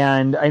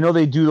 And I know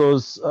they do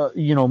those,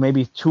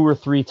 maybe 2 or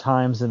 3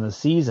 times in the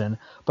season.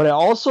 But I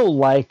also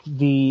like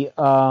the,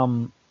 they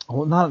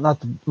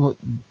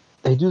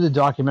do the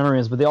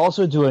documentaries, but they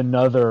also do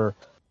another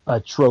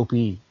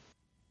tropey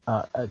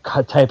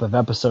type of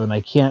episode, and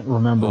I can't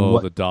remember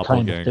what the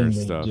kind of thing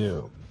stuff. They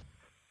do.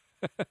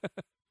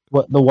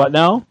 What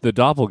now? The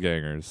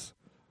doppelgangers.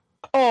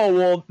 Oh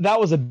well, that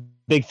was a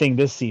big thing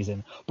this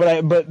season.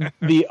 But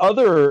the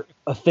other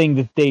thing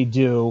that they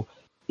do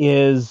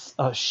is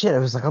it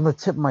was like on the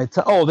tip of my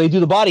tongue. Oh, they do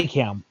the body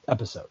cam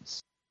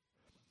episodes.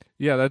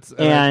 Yeah, that's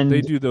and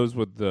they do those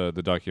with the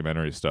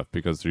documentary stuff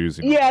because they're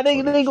using. Yeah,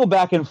 they go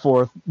back and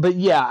forth, but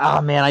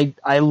man,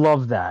 I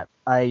love that.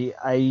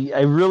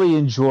 I really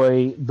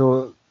enjoy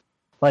the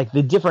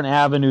different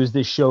avenues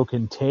this show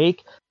can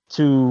take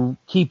to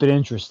keep it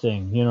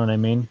interesting. You know what I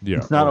mean? Yeah,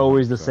 it's not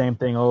always the same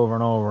thing over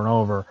and over and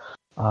over.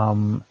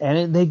 And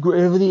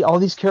all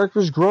these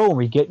characters grow, and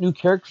we get new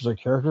characters. Our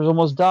characters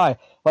almost die.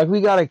 Like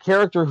we got a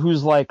character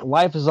whose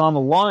life is on the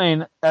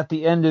line at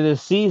the end of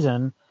this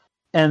season,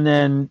 and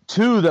then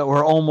 2 that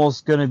were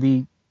almost going to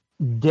be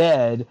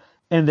dead,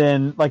 and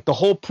then the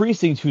whole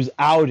precinct who's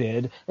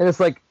outed, and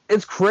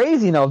it's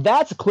crazy. Now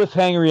that's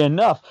cliffhanger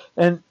enough,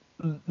 and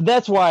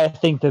that's why I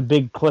think the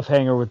big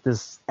cliffhanger with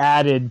this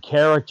added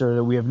character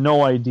that we have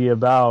no idea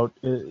about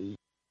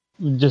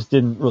just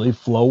didn't really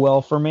flow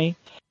well for me.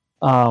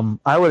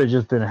 I would have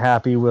just been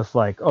happy with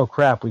oh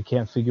crap, we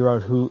can't figure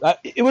out who.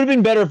 It would have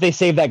been better if they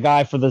saved that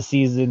guy for the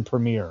season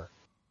premiere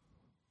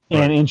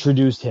and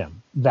introduced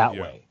him that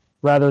way,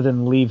 rather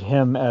than leave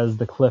him as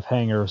the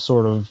cliffhanger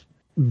sort of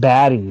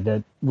baddie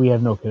that we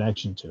have no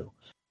connection to.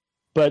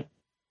 But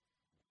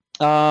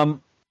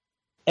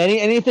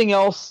anything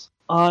else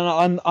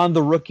on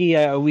the Rookie?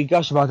 We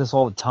gush about this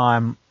all the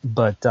time,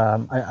 but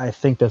I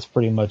think that's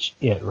pretty much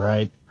it,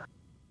 right?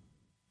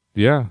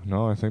 Yeah,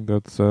 no, I think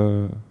that's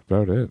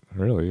about it.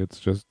 Really, it's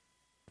just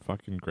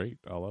fucking great.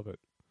 I love it.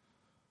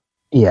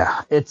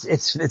 Yeah, it's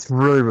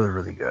really, really,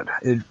 really good.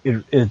 It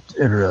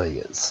really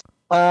is.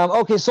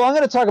 Okay, so I'm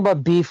going to talk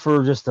about Beef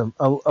for just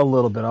a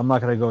little bit. I'm not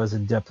going to go as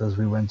in depth as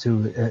we went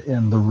to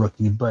in the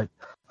Rookie, but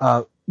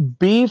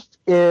Beef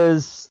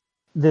is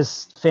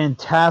this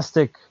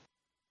fantastic,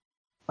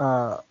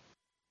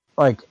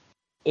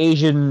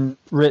 Asian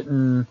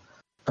written.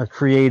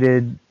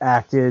 Created,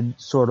 acted,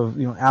 sort of,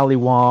 Ali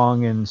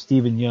Wong and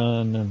Steven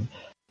Yeun,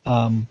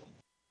 and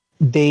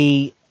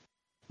they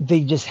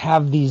just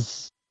have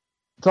these.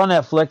 It's on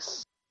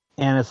Netflix,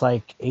 and it's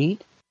 8-10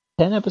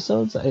 10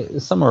 episodes,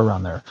 somewhere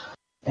around there.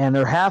 And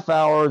they're half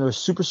hour, they're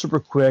super, super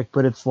quick,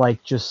 but it's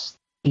like just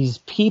these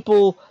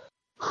people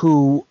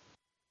who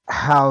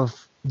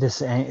have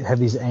these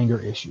anger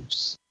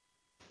issues.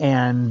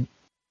 And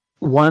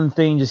one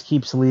thing just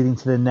keeps leading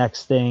to the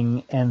next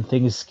thing, and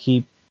things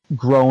keep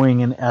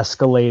growing and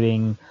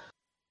escalating,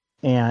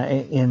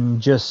 and in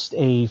just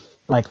a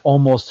like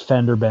almost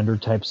fender bender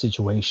type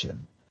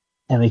situation.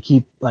 And they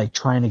keep like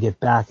trying to get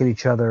back at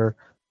each other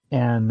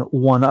and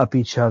one up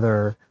each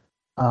other,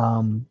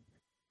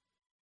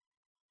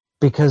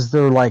 because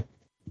they're like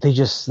they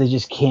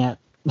just can't.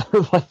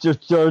 They're like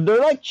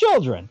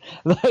children.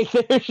 Like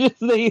they're just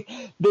they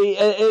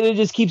and it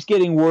just keeps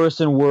getting worse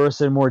and worse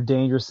and more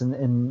dangerous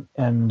and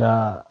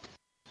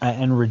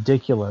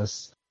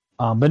ridiculous,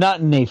 but not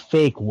in a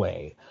fake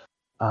way.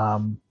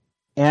 And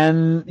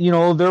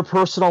their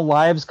personal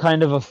lives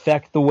kind of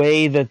affect the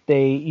way that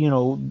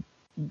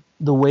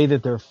the way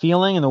that they're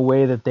feeling and the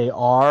way that they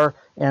are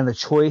and the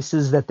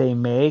choices that they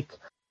make.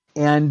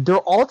 And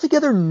they're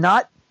altogether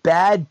not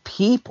bad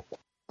people.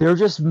 They're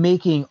just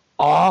making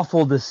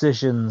awful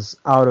decisions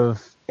out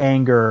of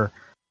anger,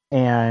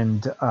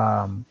 and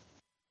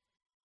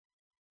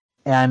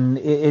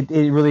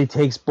it really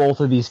takes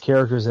both of these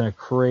characters in a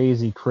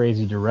crazy,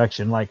 crazy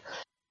direction. Like,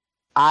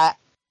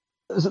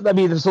 so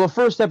the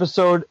first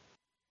episode,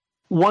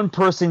 one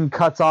person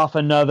cuts off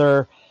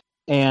another,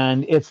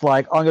 and it's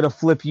like, I'm going to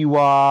flip you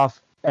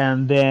off,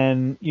 and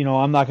then,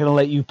 I'm not going to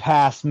let you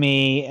pass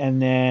me,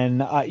 and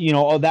then,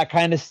 all that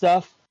kind of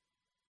stuff.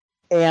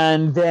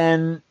 And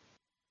then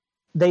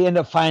they end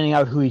up finding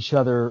out who each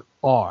other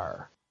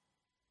are.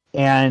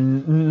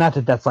 And not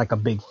that that's like a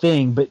big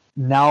thing, but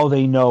now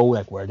they know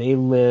like where they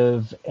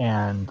live,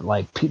 and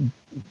like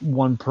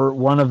one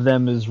of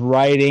them is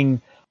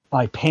writing,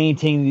 like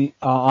painting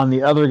on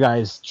the other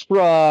guy's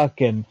truck,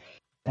 and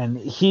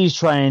he's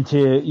trying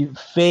to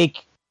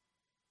fake,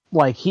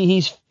 like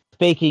he's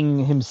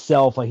faking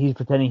himself, like he's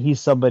pretending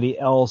he's somebody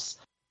else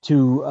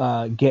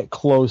to get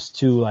close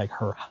to like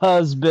her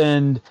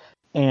husband,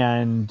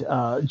 and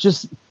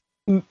just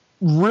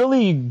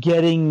really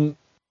getting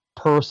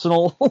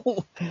personal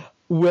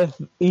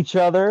with each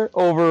other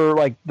over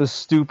like the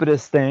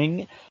stupidest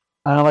thing.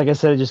 Like I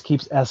said, it just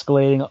keeps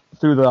escalating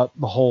through the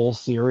whole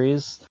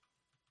series.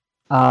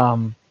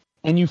 And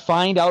you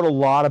find out a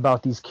lot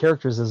about these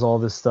characters as all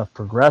this stuff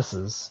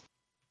progresses.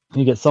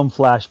 You get some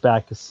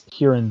flashbacks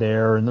here and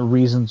there and the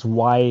reasons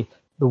why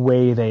the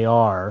way they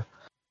are.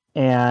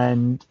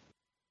 And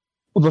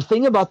the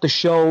thing about the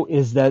show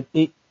is that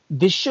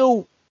this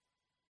show,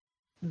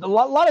 a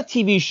lot of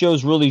TV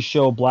shows really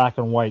show black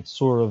and white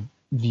sort of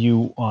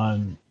view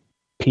on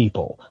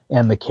people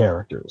and the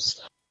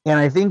characters. And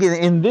I think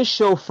in this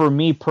show, for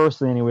me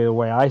personally, anyway, the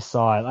way I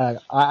saw it,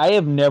 I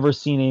have never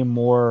seen a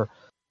more,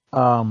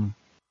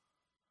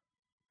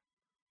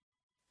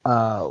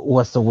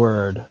 what's the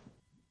word?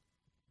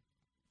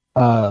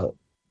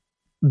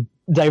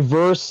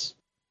 Diverse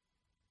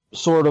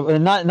sort of,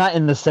 and not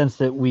in the sense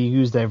that we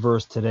use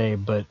diverse today,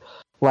 but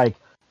like,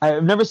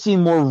 I've never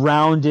seen more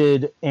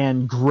rounded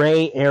and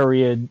gray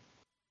area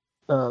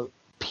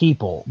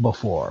people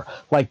before.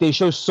 Like, they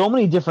show so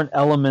many different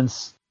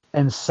elements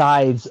and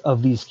sides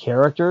of these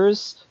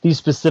characters,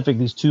 these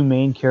two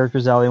main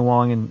characters, Ali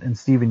Wong and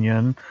Steven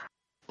Yeun,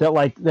 that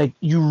like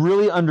you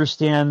really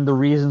understand the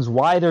reasons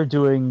why they're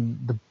doing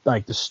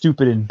the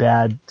stupid and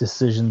bad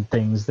decision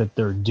things that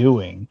they're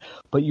doing,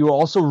 but you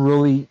also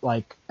really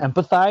like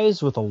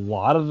empathize with a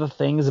lot of the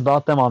things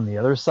about them on the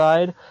other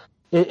side.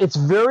 It's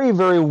very,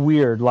 very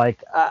weird.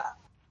 Like,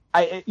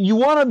 you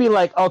want to be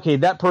like, okay,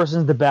 that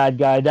person's the bad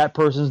guy, that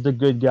person's the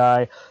good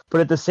guy, but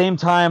at the same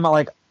time,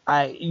 like,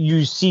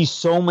 you see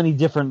so many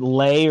different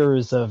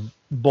layers of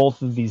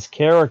both of these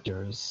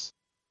characters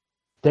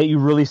that you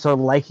really start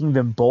liking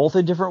them both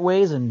in different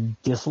ways and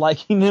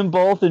disliking them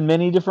both in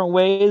many different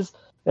ways.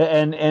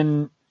 And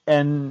I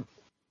don't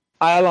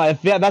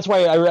know, that's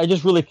why I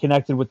just really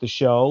connected with the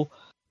show.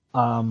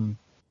 And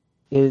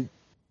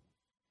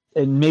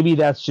maybe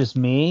that's just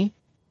me,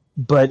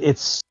 but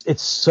it's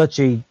such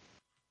a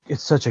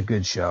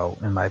good show,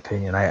 in my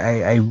opinion.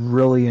 I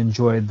really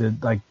enjoyed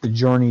the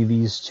journey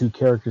these two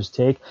characters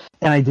take,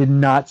 and I did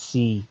not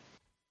see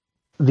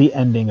the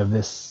ending of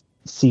this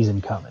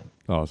season coming.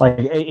 Awesome. Like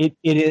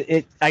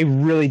I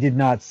really did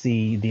not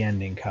see the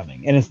ending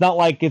coming, and it's not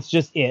like it's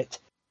just it.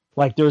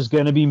 Like, there's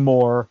going to be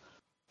more,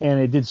 and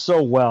it did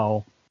so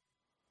well.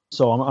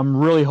 So I'm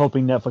really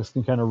hoping Netflix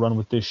can kind of run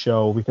with this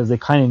show, because they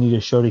kind of need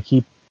a show to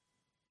keep,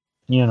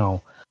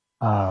 to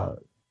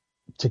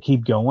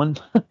keep going.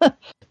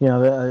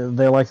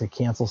 They like to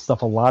cancel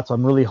stuff a lot, so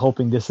I'm really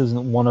hoping this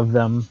isn't one of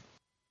them,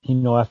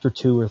 after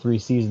 2 or 3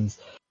 seasons.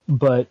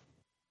 But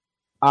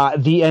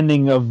the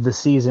ending of the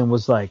season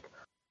was like,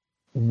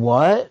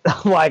 what?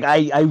 Like,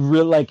 I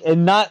really like,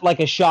 and not like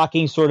a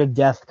shocking sort of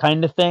death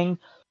kind of thing,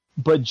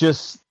 but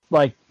just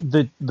like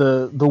the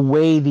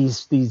way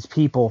these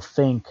people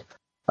think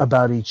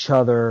about each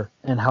other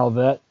and how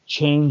that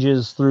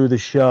changes through the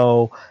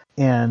show,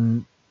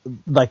 and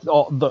like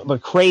all the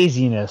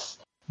craziness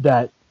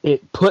that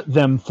it put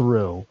them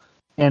through,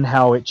 and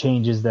how it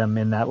changes them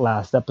in that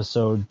last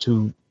episode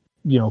to,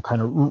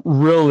 kind of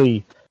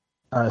really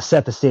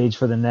set the stage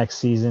for the next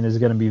season is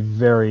going to be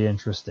very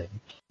interesting.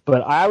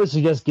 But I would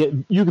suggest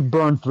you could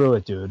burn through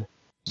it, dude,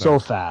 so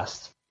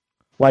fast.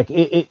 Like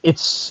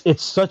it's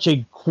such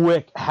a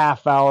quick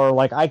half hour.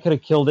 Like I could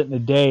have killed it in a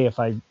day if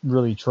I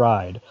really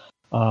tried.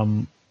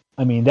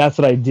 I mean, that's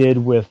what I did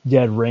with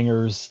Dead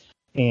Ringers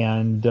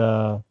and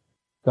God,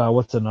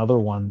 what's another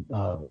one?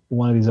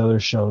 One of these other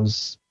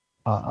shows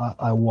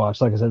I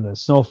watched. Like I said, the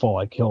Snowfall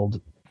I killed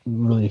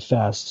really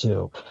fast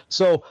too.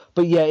 So,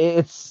 but yeah,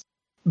 it's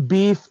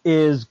Beef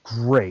is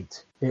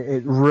great.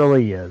 It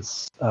really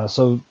is.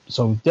 So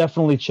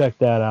definitely check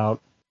that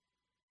out.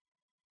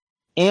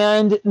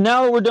 And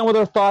now that we're done with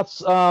our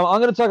thoughts,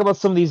 I'm going to talk about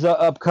some of these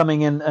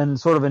upcoming and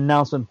sort of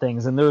announcement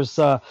things. And there's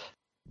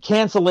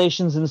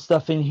cancellations and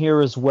stuff in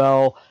here as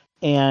well,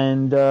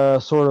 and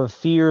sort of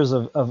fears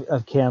of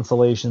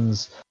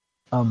cancellations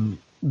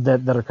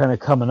that are kind of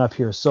coming up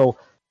here. So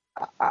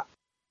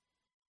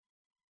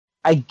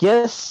I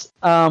guess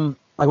like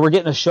we're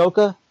getting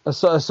Ahsoka.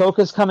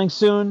 Ahsoka's coming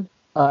soon.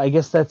 I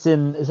guess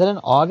is that in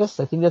August?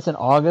 I think that's in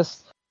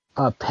August.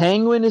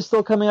 Penguin is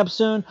still coming up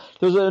soon.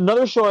 There's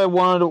another show I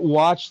wanted to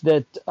watch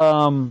that,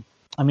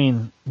 I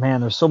mean,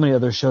 man, there's so many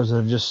other shows that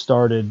have just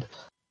started.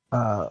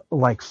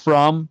 Like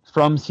From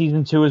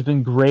season 2 has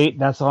been great.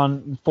 That's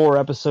on 4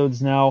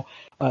 episodes now.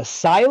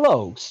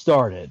 Silo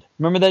started.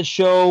 Remember that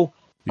show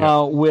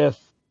with,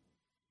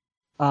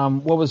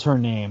 what was her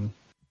name?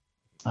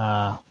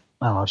 I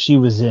don't know. She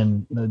was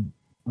in the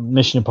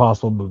Mission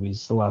Impossible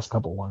movies, the last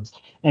couple ones.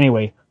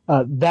 Anyway,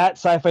 that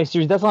sci-fi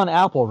series, that's on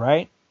Apple,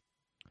 right?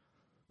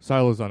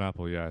 Silo's on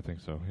Apple, yeah, I think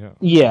so. Yeah.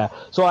 Yeah.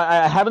 So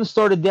I haven't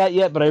started that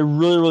yet, but I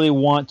really, really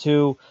want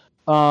to.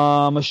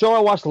 A show I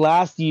watched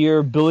last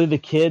year, Billy the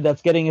Kid,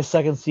 that's getting a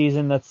second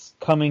season. That's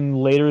coming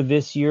later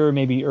this year,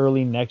 maybe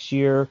early next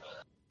year.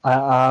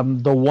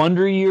 The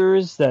Wonder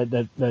Years, that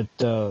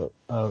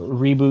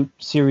reboot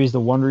series, The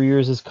Wonder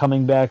Years, is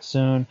coming back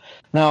soon.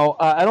 Now,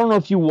 I don't know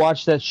if you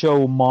watched that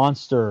show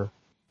Monster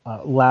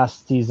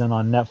last season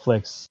on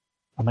Netflix.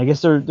 I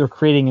guess they're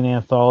creating an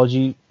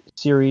anthology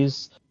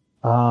series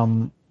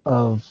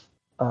of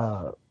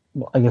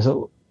I guess it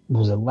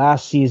was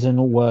last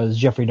season was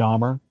Jeffrey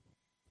Dahmer,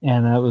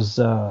 and that was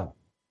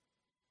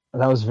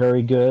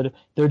very good.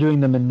 They're doing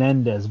the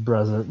Menendez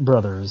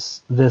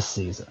brothers this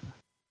season,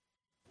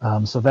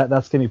 so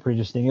that's gonna be pretty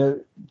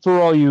interesting for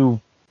all you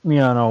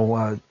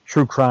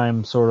true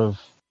crime sort of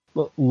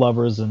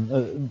lovers,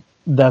 and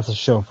that's a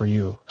show for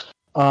you.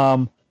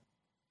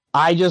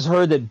 I just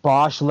heard that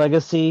Bosch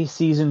Legacy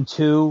season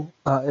 2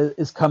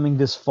 is coming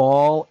this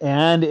fall,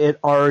 and it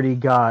already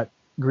got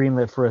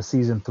greenlit for a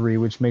season 3,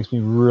 which makes me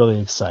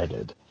really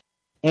excited.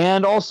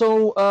 And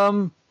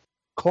also,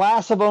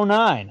 Class of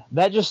 09,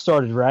 that just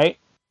started, right?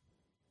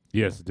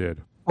 Yes, it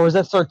did. Or does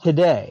that start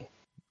today?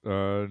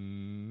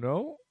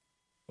 No,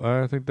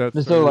 I think that's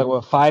this started like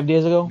what, 5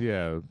 days ago?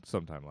 Yeah,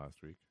 sometime last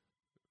week.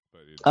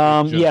 But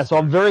so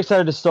I'm very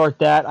excited to start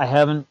that. I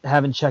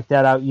haven't checked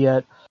that out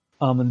yet.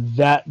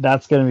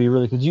 That's going to be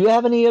really cool. Do you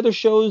have any other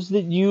shows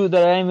that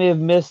I may have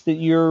missed that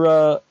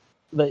you're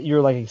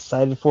like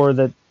excited for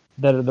that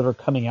are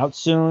coming out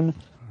soon?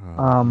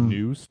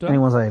 New stuff? Any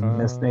ones I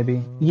missed,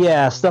 maybe?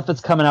 Yeah, stuff that's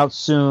coming out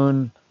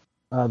soon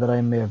that I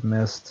may have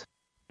missed.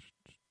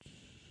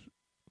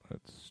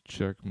 Let's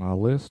check my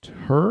list.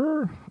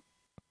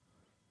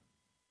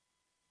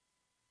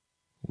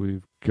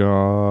 We've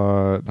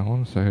got, I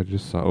want to say I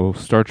just saw,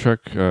 Star Trek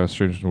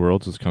Strange New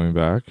Worlds is coming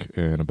back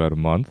in about a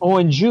month. Oh,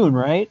 in June,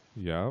 right?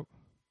 Yeah.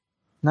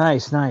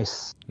 Nice.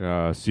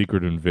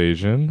 Secret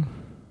Invasion.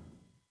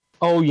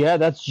 Oh, yeah,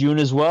 that's June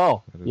as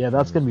well. Yeah,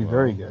 that's going to be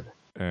very good.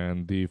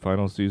 And the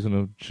final season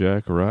of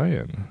Jack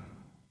Ryan.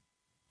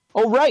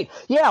 Oh, right.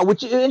 Yeah,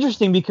 which is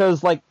interesting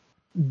because, like,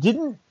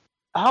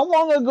 how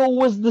long ago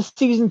was the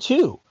season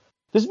 2?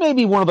 This may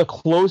be one of the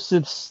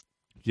closest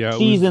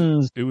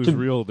seasons. It was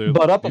real.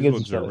 Butt up these against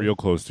ones each other. are real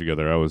close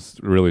together. I was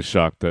really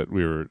shocked that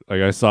we were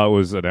like, I saw it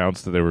was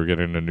announced that they were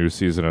getting a new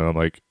season, and I'm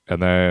like,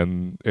 and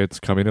then it's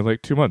coming in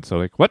like 2 months. So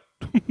like, what?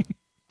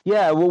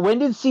 Yeah. Well, when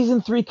did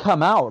season 3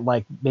 come out?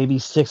 Like maybe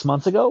 6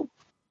 months ago.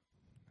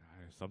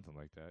 Something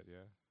like that. Yeah.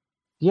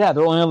 Yeah,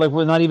 they're only like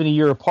we're not even a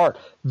year apart.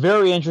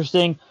 Very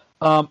interesting.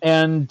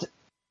 And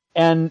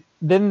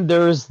then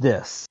there's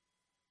this.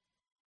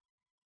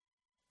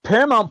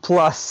 Paramount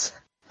Plus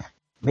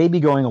may be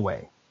going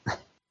away.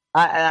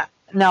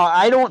 Now,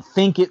 I don't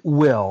think it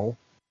will,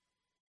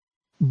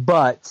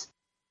 but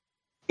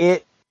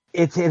it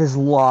has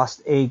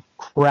lost a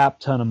crap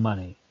ton of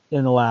money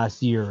in the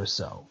last year or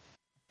so.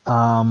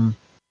 I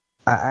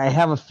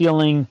have a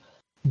feeling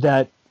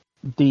that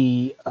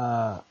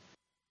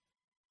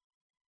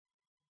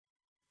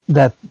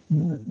that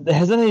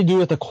has nothing to do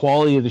with the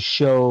quality of the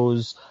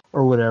shows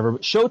or whatever.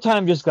 But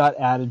Showtime just got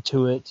added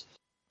to it,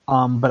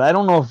 but I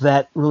don't know if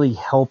that really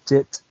helped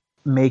it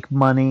make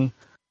money.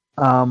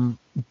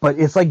 But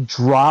it's like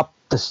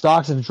the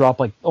stocks have dropped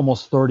like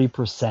almost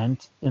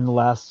 30% in the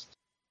last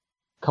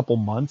couple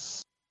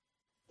months.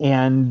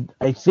 And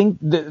I think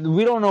that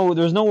we don't know.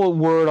 There's no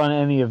word on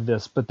any of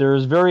this, but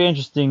there's very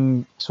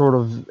interesting sort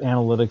of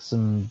analytics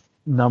and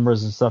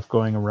numbers and stuff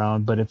going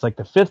around. But it's like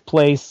the 5th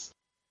place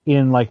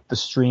in like the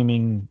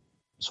streaming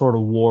sort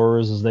of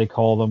wars, as they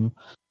call them,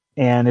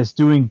 and it's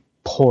doing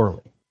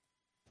poorly.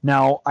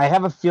 Now, I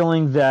have a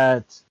feeling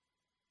that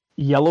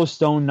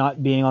Yellowstone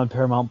not being on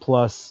Paramount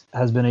Plus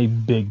has been a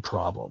big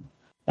problem,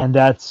 and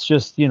that's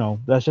just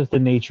the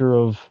nature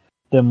of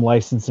them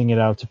licensing it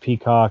out to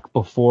Peacock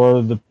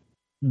before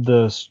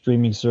the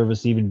streaming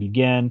service even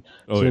began.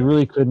 So they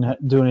really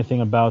couldn't do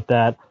anything about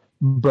that.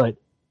 But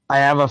I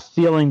have a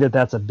feeling that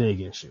that's a big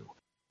issue.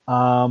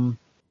 And,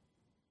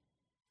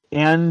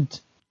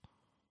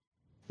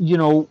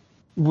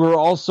 we're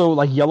also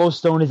like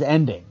Yellowstone is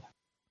ending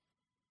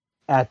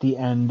at the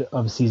end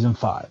of season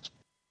 5.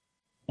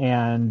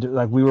 And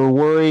like we were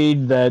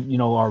worried that,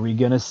 are we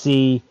going to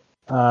see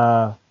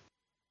are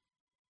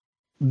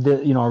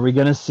we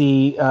going to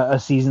see a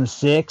season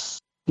 6?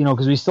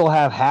 Because we still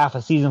have half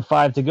of season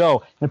 5 to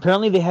go. And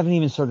apparently they haven't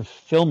even started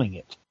filming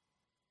it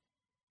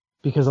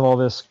because of all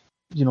this,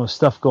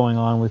 stuff going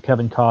on with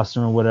Kevin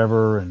Costner or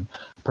whatever. And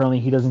apparently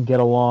he doesn't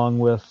get along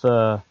with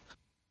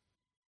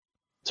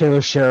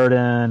Taylor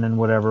Sheridan and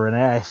whatever. And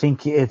I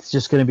think it's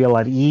just going to be a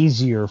lot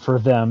easier for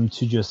them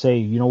to just say,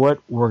 you know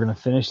what, we're going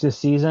to finish this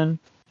season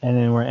and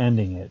then we're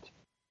ending it.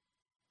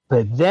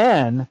 But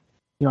then,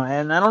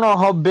 and I don't know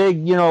how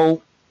big,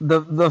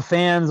 the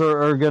fans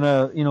are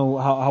gonna,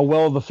 how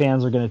well the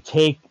fans are gonna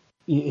take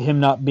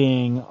him not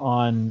being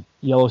on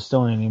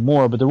Yellowstone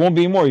anymore, but there won't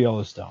be more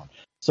Yellowstone,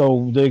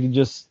 so they can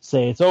just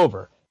say it's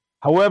over.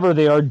 However,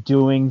 they are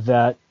doing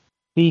that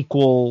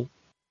sequel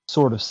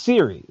sort of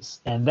series,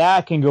 and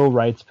that can go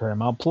right to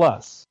Paramount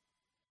Plus.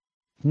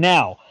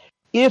 Now,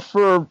 if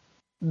for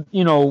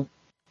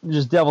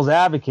just devil's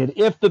advocate,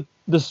 if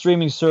the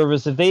streaming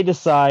service, if they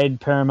decide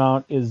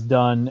Paramount is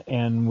done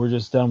and we're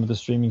just done with the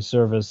streaming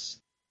service,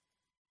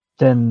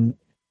 then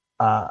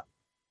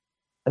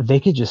they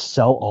could just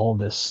sell all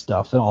this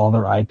stuff and all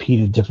their IP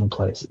to different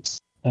places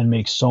and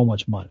make so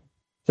much money.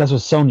 That's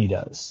what Sony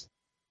does.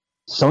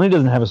 Sony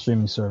doesn't have a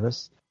streaming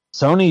service.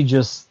 Sony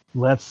just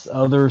lets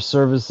other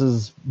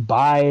services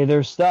buy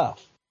their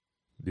stuff.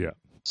 Yeah.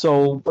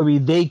 So,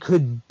 they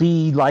could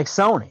be like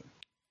Sony,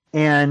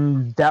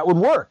 and that would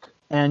work.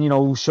 And,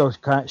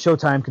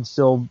 Showtime could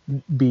still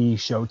be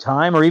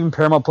Showtime, or even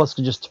Paramount Plus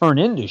could just turn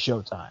into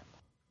Showtime,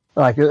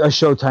 like a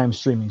Showtime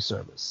streaming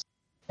service.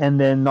 And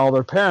then all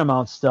their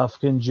Paramount stuff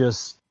can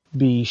just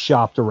be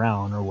shopped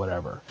around or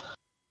whatever.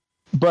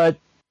 But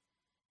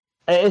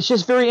it's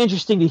just very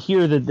interesting to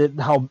hear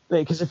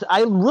because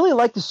I really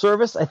like the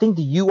service. I think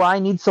the UI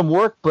needs some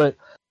work, but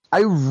I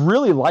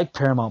really like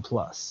Paramount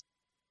Plus.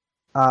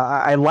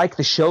 I like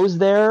the shows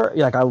there.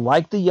 Like I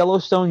like the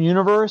Yellowstone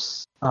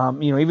universe.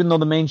 Even though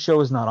the main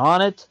show is not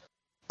on it,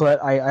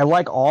 but I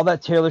like all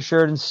that Taylor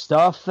Sheridan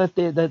stuff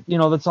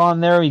that's on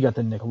there. You got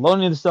the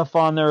Nickelodeon stuff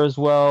on there as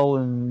well,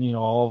 and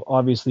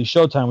obviously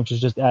Showtime, which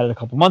was just added a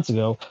couple months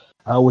ago,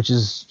 which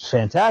is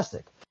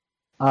fantastic.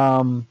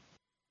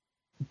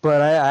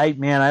 But I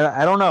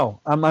don't know.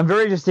 I'm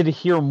very interested to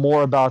hear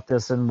more about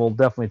this, and we'll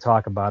definitely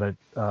talk about it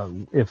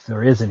if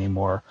there is any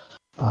more.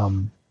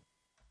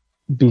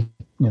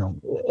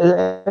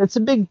 It's a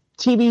big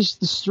TV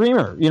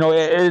streamer,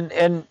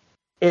 and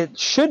it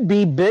should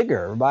be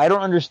bigger, but I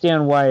don't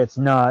understand why it's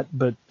not.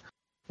 But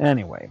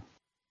anyway,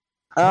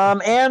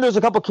 and there's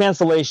a couple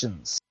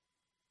cancellations.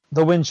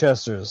 The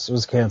Winchesters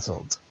was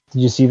canceled.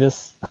 Did you see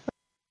this?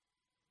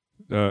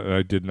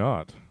 I did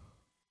not.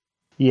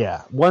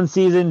 Yeah, 1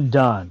 season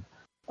done.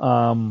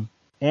 And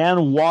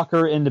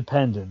Walker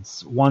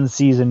Independence, 1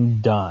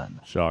 season done.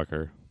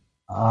 Shocker.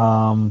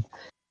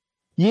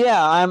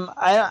 Yeah,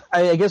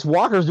 I guess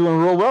Walker's doing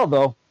real well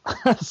though.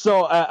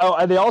 So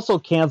they also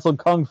canceled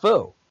Kung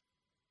Fu.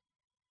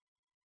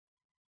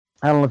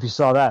 I don't know if you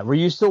saw that. Were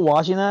you still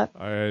watching that?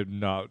 I had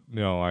not.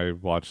 No, I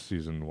watched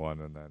season 1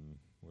 and then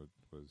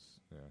was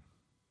yeah.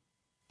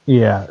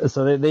 Yeah.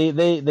 So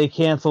they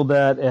canceled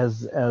that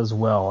as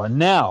well. And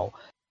now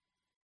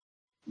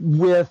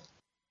with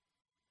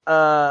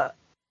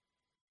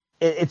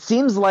it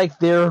seems like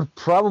they're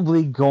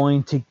probably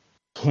going to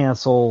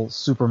cancel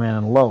Superman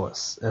and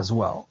Lois as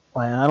well.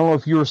 And I don't know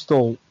if you're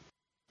still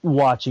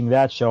watching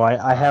that show.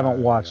 I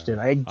haven't watched it.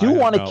 I do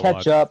want to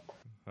catch up.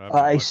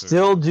 I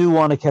still do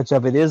want to catch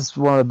up. It is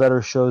one of the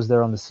better shows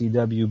there on the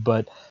CW,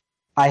 but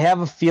I have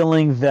a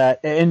feeling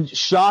that, and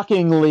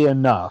shockingly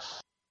enough,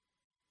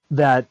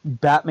 that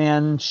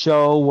Batman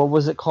show, what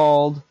was it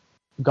called?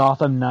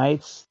 Gotham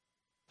Knights.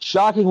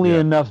 Shockingly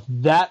enough,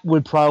 that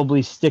would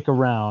probably stick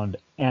around,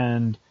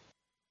 and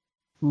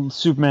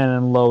Superman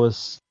and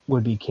Lois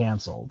would be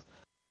canceled.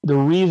 The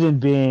reason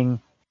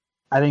being,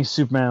 I think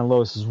Superman and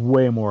Lois is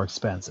way more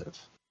expensive.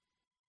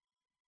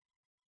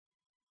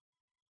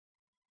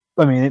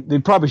 I mean, they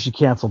probably should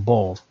cancel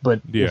both, but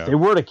if they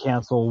were to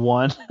cancel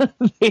one,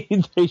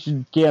 they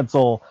should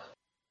cancel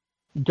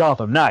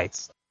Gotham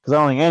Knights, because I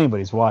don't think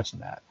anybody's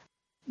watching that.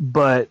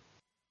 But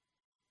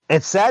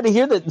it's sad to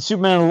hear that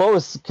Superman and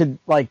Lois could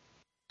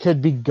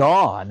could be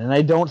gone, and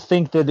I don't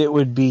think that it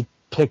would be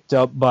picked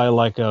up by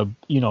like a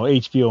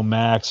HBO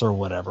Max or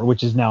whatever,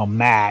 which is now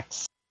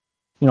Max.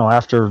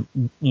 After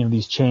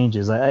these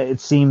changes, it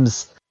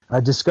seems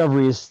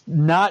Discovery is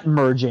not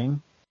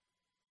merging,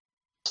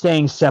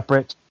 staying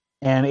separate,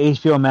 and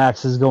HBO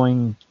Max is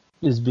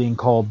being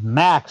called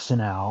Max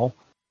now.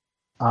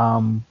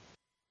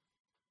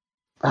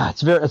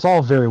 It's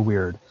all very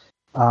weird.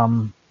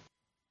 And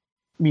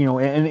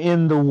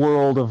in the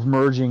world of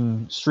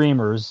merging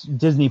streamers,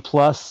 Disney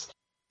Plus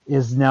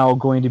is now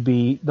going to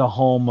be the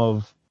home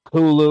of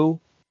Hulu.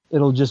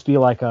 It'll just be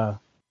like a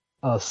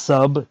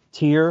sub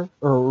tier,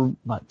 or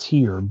not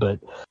tier, but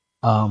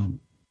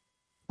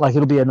like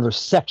it'll be another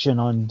section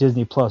on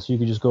Disney Plus. So you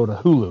can just go to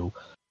Hulu,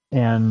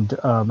 and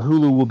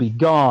Hulu will be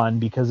gone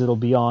because it'll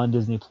be on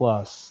Disney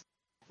Plus.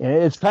 And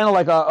it's kind of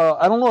like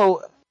I don't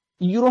know.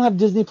 You don't have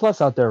Disney Plus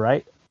out there,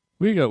 right?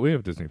 We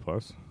have Disney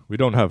Plus. We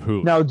don't have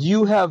Hulu. Now,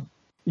 you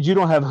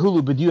don't have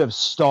Hulu, but do you have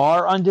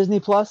Star on Disney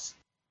Plus?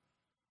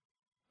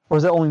 Or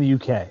is that only in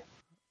the UK?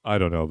 I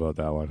don't know about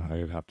that one.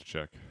 I'd have to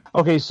check.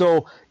 Okay,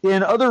 so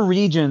in other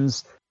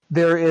regions,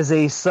 there's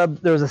a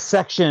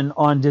section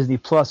on Disney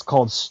Plus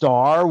called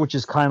Star, which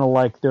is kind of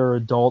like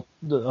their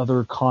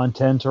other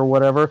content or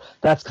whatever.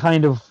 That's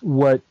kind of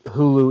what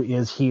Hulu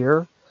is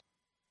here.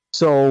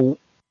 So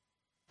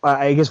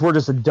I guess we're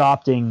just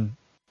adopting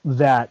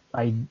that.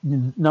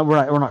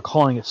 We're not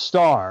calling it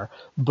Star,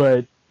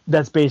 but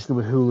that's basically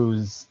what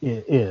Hulu's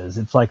is.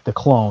 It's like the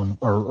clone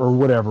or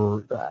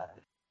whatever.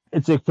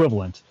 It's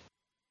equivalent.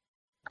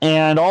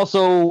 And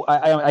also,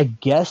 I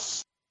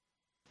guess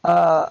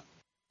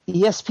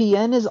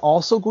ESPN is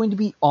also going to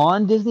be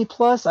on Disney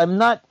Plus. I'm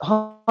not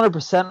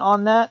 100%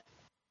 on that,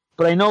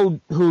 but I know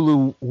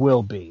Hulu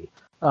will be.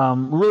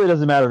 Really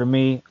doesn't matter to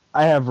me.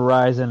 I have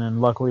Verizon,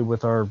 and luckily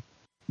with our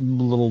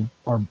bundle,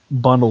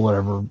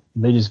 whatever,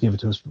 they just give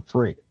it to us for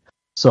free.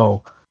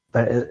 So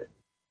I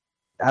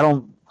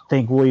don't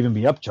think we'll even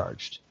be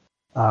upcharged,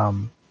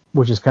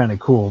 which is kind of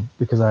cool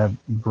because I have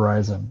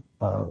Verizon,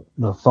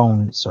 the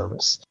phone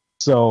service.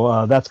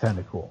 So that's kind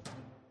of cool.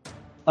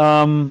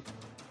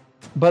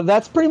 But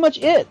that's pretty much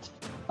it.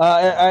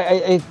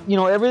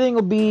 Everything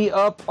will be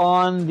up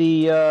on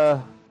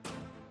the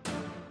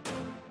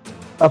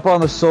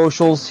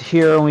socials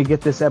here when we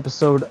get this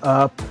episode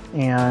up,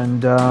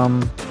 and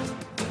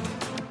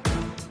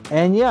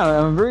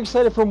yeah, I'm very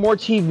excited for more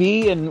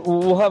TV, and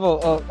we'll have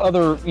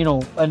other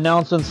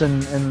announcements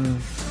and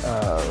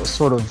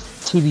sort of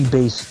TV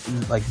based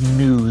like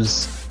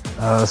news,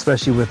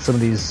 especially with some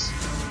of these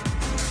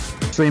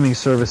streaming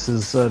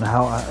services and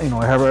how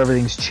how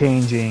everything's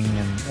changing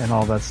and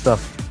all that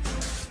stuff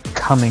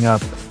coming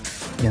up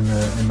in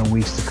the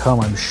weeks to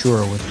come, I'm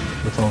sure,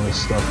 with all this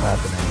stuff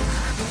happening.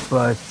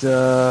 But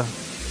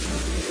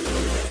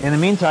in the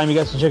meantime, you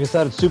guys can check us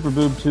out at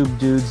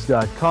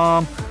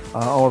superboobtubedudes.com.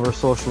 All of our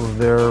socials are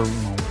there,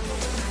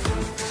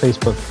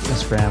 Facebook,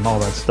 Instagram, all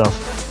that stuff,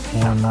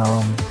 and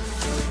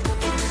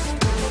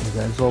you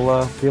guys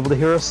will be able to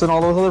hear us in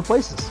all those other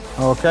places.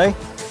 Okay.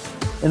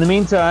 In the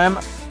meantime,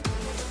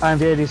 I'm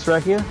Daddy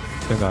Srekia.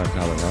 And I'm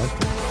Tyler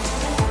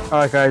Rosberg. All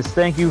right, guys.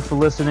 Thank you for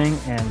listening,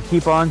 and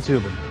keep on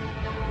tubing.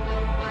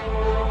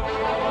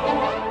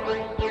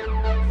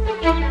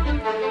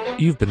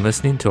 You've been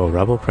listening to a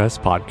Rebel Press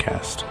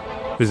podcast.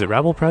 Visit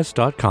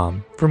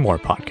rebelpress.com for more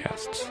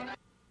podcasts.